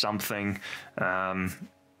learned something.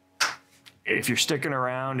 If you're sticking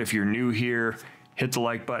around, if you're new here, hit the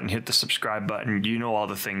like button, hit the subscribe button. You know all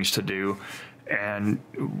the things to do. And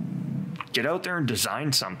get out there and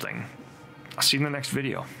design something. I'll see you in the next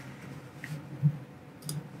video.